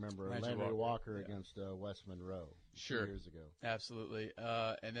here will remember Landry Walker against West Monroe 2 years ago. Absolutely.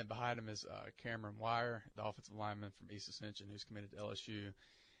 And then behind him is Cameron Wire, the offensive lineman from East Ascension, who's committed to LSU.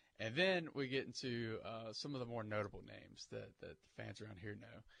 And then we get into some of the more notable names that the fans around here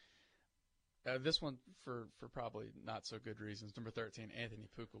know. This one for probably not so good reasons. Number 13, Anthony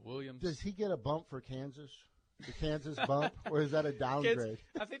Puka Williams. Does he get a bump for Kansas? The Kansas bump? Or is that a downgrade?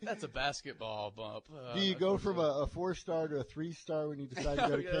 I think that's a basketball bump. Do you go from a 4-star to a 3-star when you decide to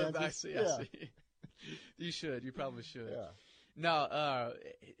go to Kansas? I see. You should. You probably should. Yeah. No,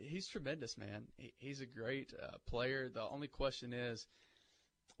 he's tremendous, man. He's a great player. The only question is,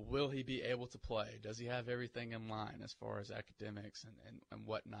 will he be able to play? Does he have everything in line as far as academics and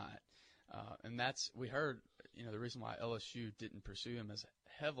whatnot? And we heard, the reason why LSU didn't pursue him as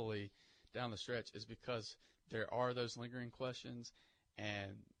heavily down the stretch is because there are those lingering questions.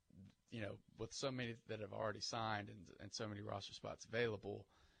 And, with so many that have already signed and so many roster spots available,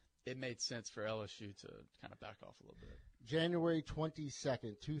 it made sense for LSU to kind of back off a little bit. January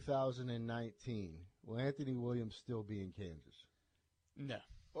 22nd, 2019. Will Anthony Williams still be in Kansas? No.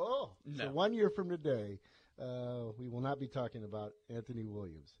 Oh, no. So 1 year from today, we will not be talking about Anthony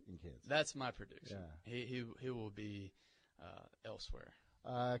Williams in Kansas. That's my prediction. Yeah. He will be elsewhere.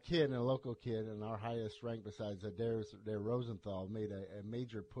 A local kid, and our highest rank besides Dare Rosenthal, made a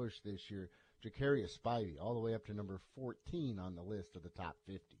major push this year. Jacarius Spivey, all the way up to number 14 on the list of the top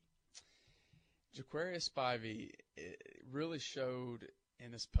 50. Jacarius Spivey really showed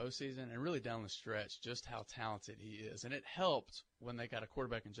in this postseason and really down the stretch just how talented he is. And it helped when they got a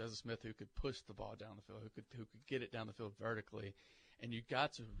quarterback in Joseph Smith who could push the ball down the field, who could get it down the field vertically. And you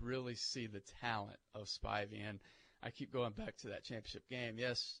got to really see the talent of Spivey. And I keep going back to that championship game.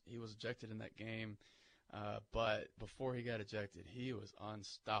 Yes, he was ejected in that game, but before he got ejected, he was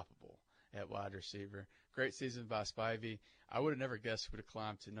unstoppable at wide receiver. Great season by Spivey. I would have never guessed he would have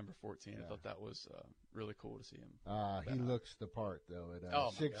climbed to number 14. I thought that was really cool to see him. He looks the part, though, at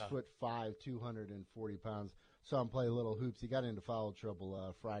 6'5", 240 pounds. Saw him play a little hoops. He got into foul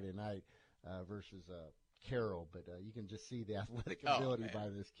trouble Friday night versus Carroll, but you can just see the athletic ability by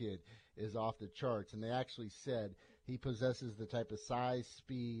this kid is off the charts. And they actually said he possesses the type of size,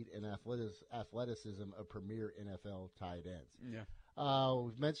 speed, and athleticism of premier NFL tight ends. Yeah.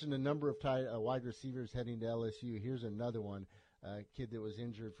 We've mentioned a number of wide receivers heading to LSU. Here's another one, a kid that was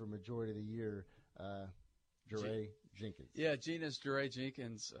injured for majority of the year, Jure Jenkins. Yeah, Jure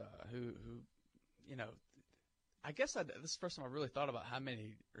Jenkins, who I guess this is the first time I really thought about how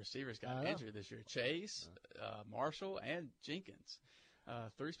many receivers got injured this year. Chase, Marshall, and Jenkins.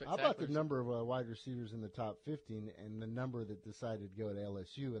 3 How spectacular. about the number of wide receivers in the top 15 and the number that decided to go to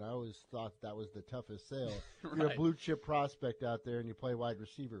LSU? And I always thought that was the toughest sale. Right. You're a blue chip prospect out there and you play wide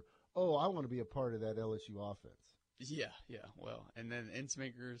receiver. Oh, I want to be a part of that LSU offense. Yeah. Well, and then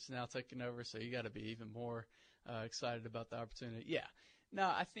Insminger's now taking over, so you got to be even more excited about the opportunity. Yeah. No,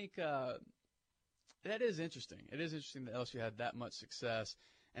 I think that is interesting. It is interesting that LSU had that much success.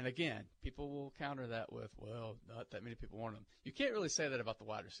 And again, people will counter that with, well, not that many people want them. You can't really say that about the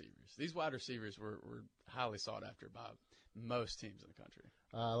wide receivers. These wide receivers were highly sought after by most teams in the country.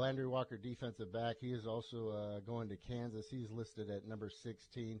 Landry Walker, defensive back. He is also going to Kansas. He's listed at number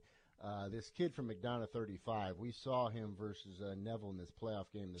 16. This kid from McDonough, 35. We saw him versus Neville in this playoff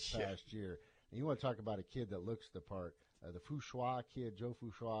game this past year. And you want to talk about a kid that looks the part. The Fouchois kid, Joe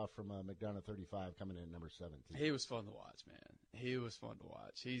Fouchois from McDonough 35, coming in at number 17. He was fun to watch, man. He was fun to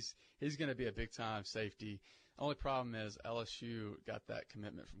watch. He's going to be a big-time safety. Only problem is LSU got that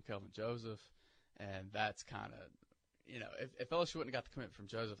commitment from Kelvin Joseph, and that's kind of, if LSU wouldn't have got the commitment from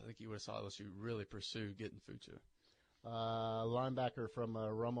Joseph, I think you would have saw LSU really pursue getting Fucha. Linebacker from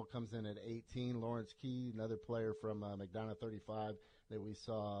Rummel comes in at 18. Lawrence Key, another player from McDonough 35 that we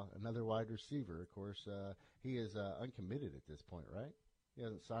saw. Another wide receiver, of course. He is uncommitted at this point, right? He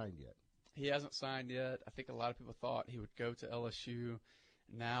hasn't signed yet. He hasn't signed yet. I think a lot of people thought he would go to LSU.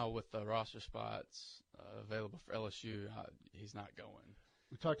 Now with the roster spots available for LSU, he's not going.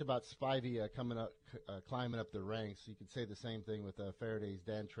 We talked about Spivey coming up, climbing up the ranks. You could say the same thing with Faraday's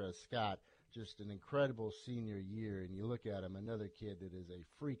Dantrez Scott. Just an incredible senior year, and you look at him, another kid that is a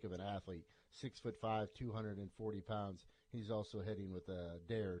freak of an athlete, 6'5", 240 pounds. He's also heading with a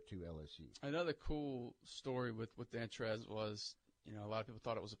dare to LSU. Another cool story with Dantrez was, a lot of people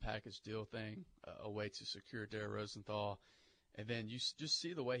thought it was a package deal thing, a way to secure Dare Rosenthal. And then you just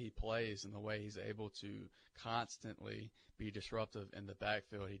see the way he plays and the way he's able to constantly be disruptive in the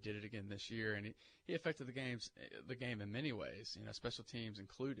backfield. He did it again this year, and he affected the game in many ways, special teams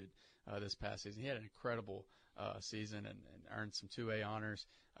included this past season. He had an incredible season and earned some 2A honors.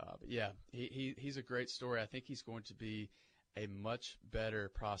 But, yeah, he's a great story. I think he's going to be a much better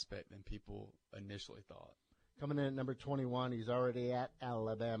prospect than people initially thought. Coming in at number 21, he's already at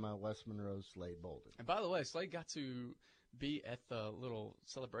Alabama, West Monroe, Slade Bolden. And by the way, Slade got to be at the little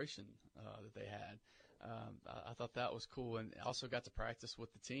celebration that they had. I thought that was cool, and also got to practice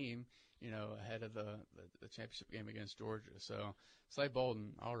with the team, ahead of the championship game against Georgia. So Slade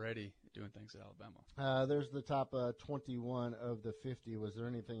Bolden already doing things at Alabama. There's the top 21 of the 50. Was there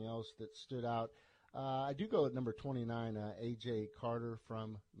anything else that stood out? I do go at number 29, A.J. Carter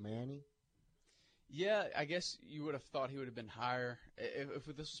from Manny. Yeah, I guess you would have thought he would have been higher. If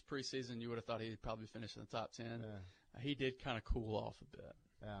this was preseason, you would have thought he'd probably finish in the top 10. Yeah. He did kind of cool off a bit.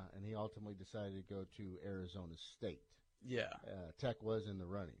 Yeah, and he ultimately decided to go to Arizona State. Yeah. Tech was in the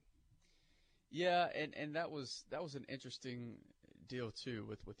running. Yeah, and that was an interesting deal too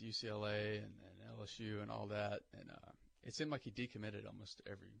with UCLA and LSU and all that, and it seemed like he decommitted almost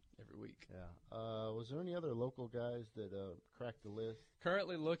every week. Yeah. Was there any other local guys that cracked the list?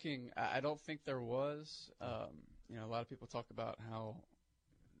 Currently looking, I don't think there was. A lot of people talk about how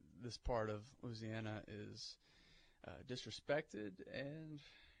this part of Louisiana is disrespected, and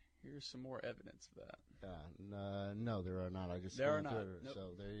here's some more evidence of that. No, there are not. I just there are not. Nope.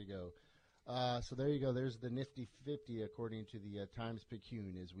 So there you go. There's the nifty 50 according to the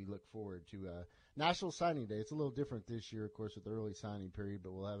Times-Picayune as we look forward to National Signing Day. It's a little different this year, of course, with the early signing period,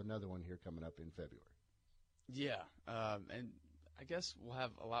 but we'll have another one here coming up in February. Yeah, and I guess we'll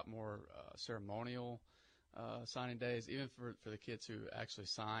have a lot more ceremonial signing days, even for the kids who actually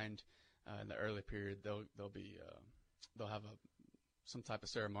signed in the early period. They'll have some type of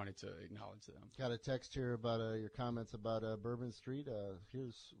ceremony to acknowledge them. Got a text here about your comments about Bourbon Street.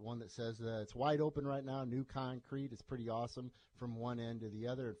 Here's one that says it's wide open right now, new concrete. It's pretty awesome from one end to the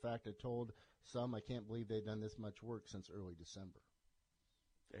other. In fact, I told some I can't believe they've done this much work since early December.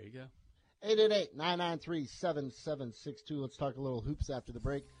 There you go. 888-993-7762. Let's talk a little hoops after the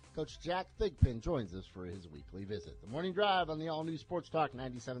break. Coach Jack Thigpen joins us for his weekly visit. The Morning Drive on the all-new Sports Talk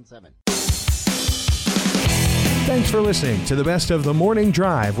 97.7. Thanks for listening to the best of the Morning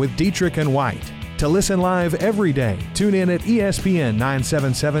Drive with Dietrich and White. To listen live every day, tune in at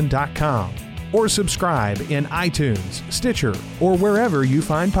ESPN977.com or subscribe in iTunes, Stitcher, or wherever you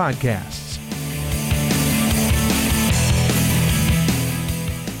find podcasts.